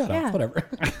 Okay, shut up. Whatever.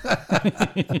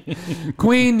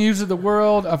 Queen, News of the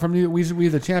World, from We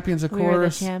the Champions, of We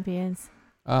course. Are the Champions.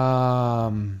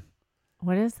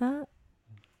 What is that?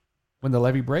 When the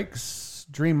Levee Breaks,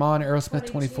 Dream On, Aerosmith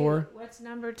 24. What's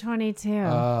number 22?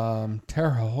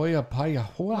 Terra Hoya Paya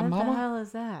Hoa What Mama. the hell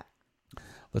is that?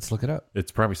 Let's look it up.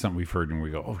 It's probably something we've heard and we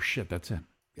go, oh shit, that's it.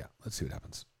 Yeah, let's see what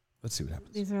happens.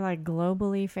 These are like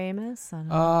globally famous. I don't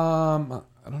know.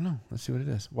 I don't know. Let's see what it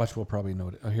is. Watch, we'll probably know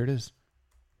it. Oh, here it is.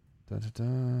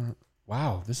 Da-da-da.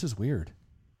 Wow, this is weird.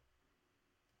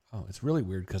 Oh, it's really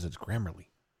weird because it's Grammarly.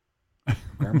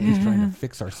 Grammarly's trying to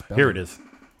fix our spelling. Here it is.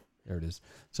 There it is.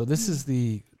 So this is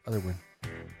the other one.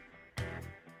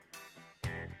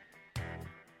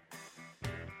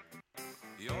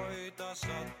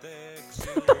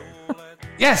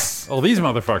 Yes! Oh, these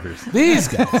motherfuckers. These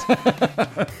guys.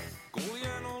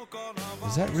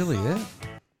 Is that really it?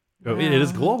 Oh, it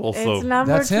is global. So It's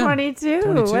number That's him. 22.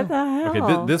 22. What the hell?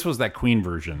 okay, this was that Queen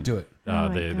version. Do it.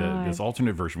 This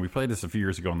alternate version. We played this a few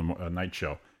years ago on the night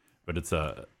show, but it's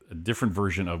a different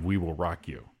version of "We Will Rock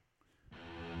You,"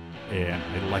 and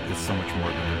I like this so much more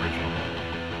than the original.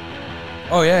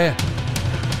 Oh, yeah.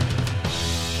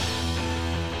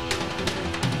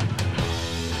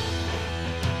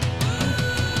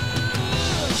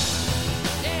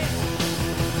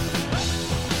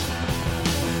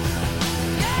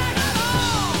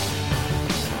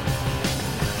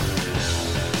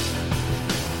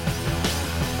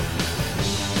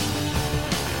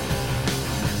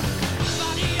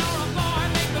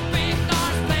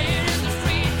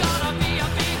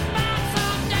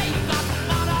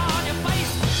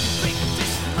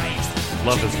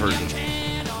 Love this version.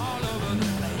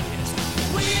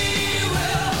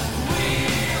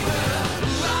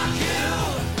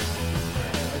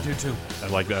 I do too. I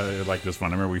like that. I like this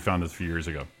one. I remember we found this a few years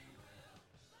ago.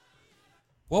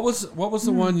 What was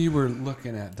the one you were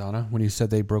looking at, Donna, when you said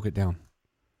they broke it down?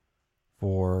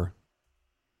 For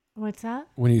What's that?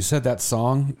 when you said that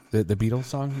song, the Beatles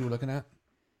song you were looking at,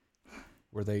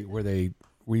 where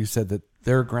you said that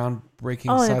their groundbreaking.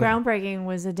 Oh, the side of- groundbreaking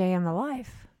was A Day in the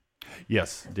Life.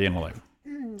 Yes, Day in the Life.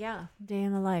 Yeah, Day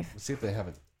in the Life. Let's see if they have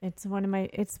it. It's one of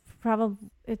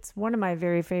my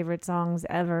very favorite songs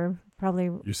ever. Probably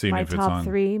You're seeing my if it's top on-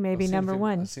 3, maybe Let's see number if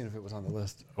 1. Let's see if it was on the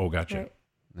list. Oh, gotcha. Right.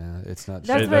 No, it's not.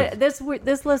 That's Shit, what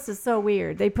this list is so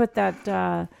weird. They put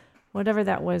that whatever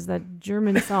that was, that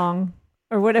German song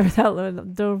or whatever that was.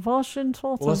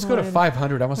 Well, let's go to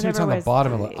 500. I want to see what's on the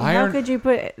bottom of it. How could you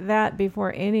put that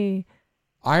before any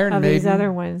Iron of Maiden. these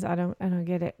other ones? I don't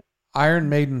get it. Iron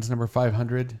Maiden's number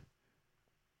 500.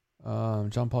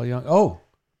 John Paul Young. Oh,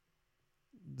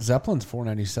 Zeppelin's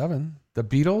 497. The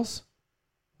Beatles,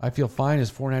 I Feel Fine, is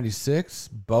 496.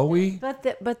 Bowie.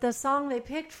 But the song they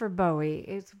picked for Bowie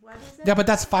is, what is it? Yeah, but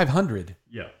that's 500.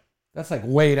 Yeah. That's like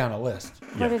way down a list.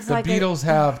 But it's The like Beatles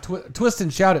have Twist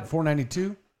and Shout at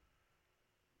 492.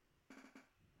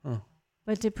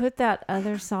 But to put that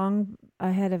other song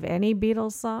ahead of any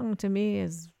Beatles song to me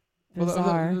is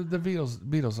bizarre. Well, the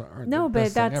Beatles aren't. No, the but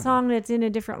best thing that ever. song that's in a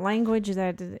different language and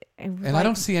I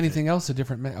don't see anything else a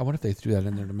different. I wonder if they threw that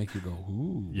in there to make you go,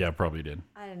 ooh. Yeah, probably did.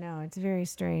 I don't know. It's very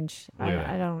strange. Look at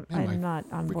that. I'm not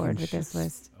on board with this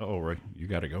list. Oh, right. You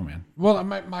got to go, man. Well,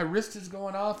 my wrist is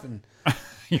going off, and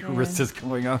Your wrist is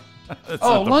going off. That's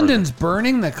oh, not the London's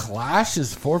Burning. The Clash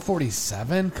is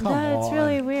 447. Come on, It's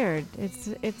really weird.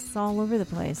 It's all over the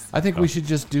place. I think we should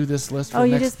just do this list. For Oh, the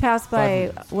you next just passed 5 by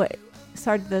minutes. what? The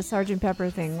Sgt. Pepper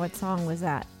thing. What song was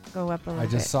that? Go up a little I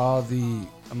bit. just saw the.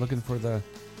 I'm looking for the.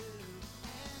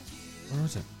 Where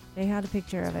was it? They had a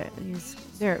picture of it.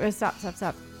 There. Stop.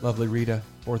 Lovely Rita.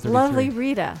 433. Lovely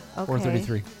Rita. Okay.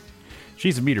 433.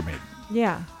 She's a meter maid.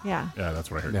 Yeah. Yeah, that's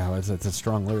what I heard. Yeah, it's a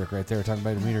strong lyric right there. Talking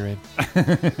about a meter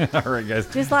aid. All right, guys.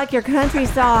 Just like your country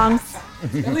songs.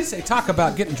 At least they talk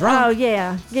about getting drunk. Oh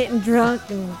yeah, getting drunk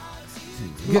and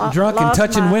Getting drunk and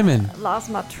touching women. Lost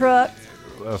my truck.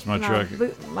 That's my truck.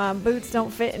 My boots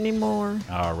don't fit anymore.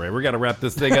 All right, we got to wrap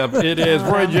this thing up. It is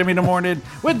Roy and Jimmy in the morning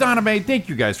with Donna Mae. Thank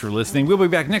you guys for listening. We'll be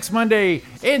back next Monday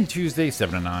and Tuesday,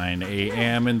 7 to 9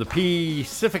 a.m. in the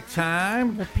Pacific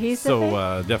time. The Pacific?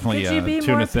 So definitely Could you be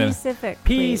tune more us in. Pacific,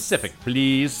 please? Pacific,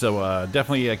 please. So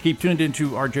definitely keep tuned into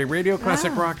RJ Radio,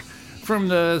 Classic Rock from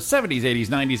the 70s, 80s,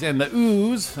 90s, and the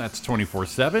ooze. That's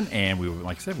 24/7. And we,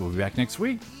 like I said, we'll be back next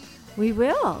week. We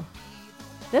will.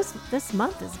 This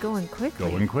month is going quickly.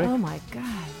 Going quick. Oh my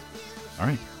God. All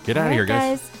right, get out of here,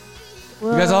 guys.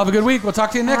 You guys all have a good week. We'll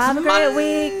talk to you next Have a great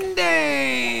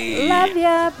Monday. week. Love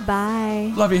ya.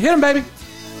 Bye. Love you. Hit him, baby.